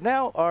least as of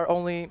now, our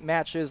only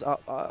matches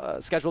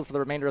scheduled for the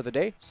remainder of the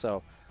day.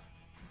 So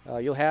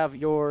you'll have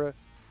your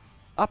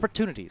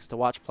opportunities to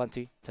watch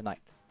plenty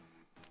tonight.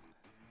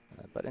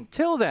 But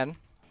until then,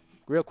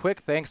 real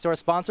quick, thanks to our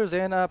sponsors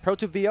in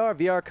Pro2VR,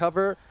 VR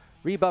Cover,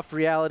 Rebuff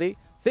Reality,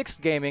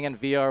 Fixed Gaming,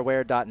 and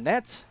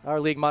VRware.net.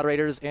 Our league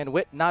moderators in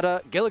Wit,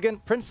 Nada, Gilligan,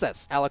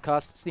 Princess,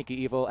 Alacost, Sneaky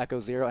Evil,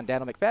 Echo Zero, and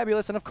Dano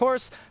McFabulous. And of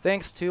course,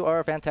 thanks to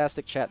our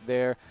fantastic chat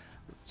there.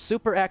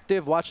 Super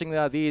active watching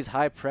these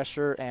high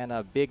pressure and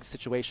big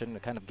situation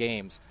kind of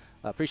games.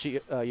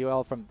 Appreciate you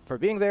all for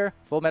being there.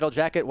 Full Metal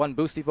Jacket, One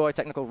Boosty Boy,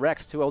 Technical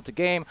Rex, 2-0 to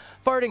Game,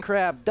 Farting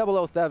Crab,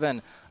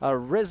 007,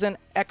 Risen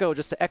Echo,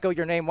 just to echo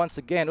your name once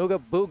again,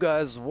 Ooga Booga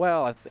as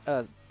well,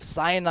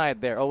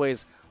 Cyanide there,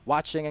 always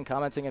watching and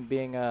commenting and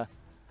being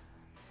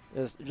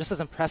just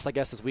as impressed, I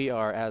guess, as we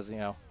are as, you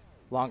know,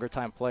 longer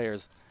time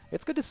players.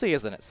 It's good to see,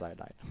 isn't it,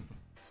 Cyanide?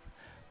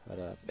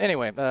 But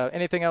anyway,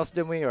 anything else,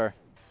 Dimwi, or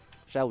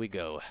shall we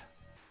go?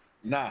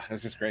 Nah,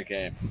 this is a great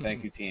game.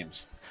 Thank you,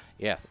 teams.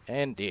 Yeah,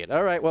 indeed.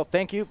 All right, well,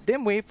 thank you,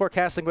 Dimwi, for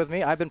casting with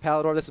me. I've been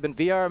Palidore. This has been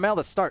VRML,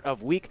 the start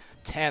of Week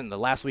 10, the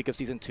last week of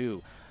Season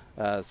 2.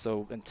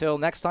 So until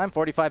next time,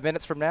 45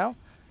 minutes from now,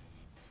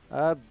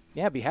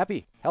 yeah, be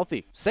happy,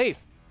 healthy, safe,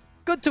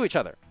 good to each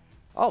other.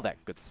 All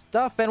that good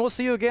stuff, and we'll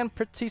see you again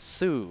pretty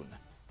soon.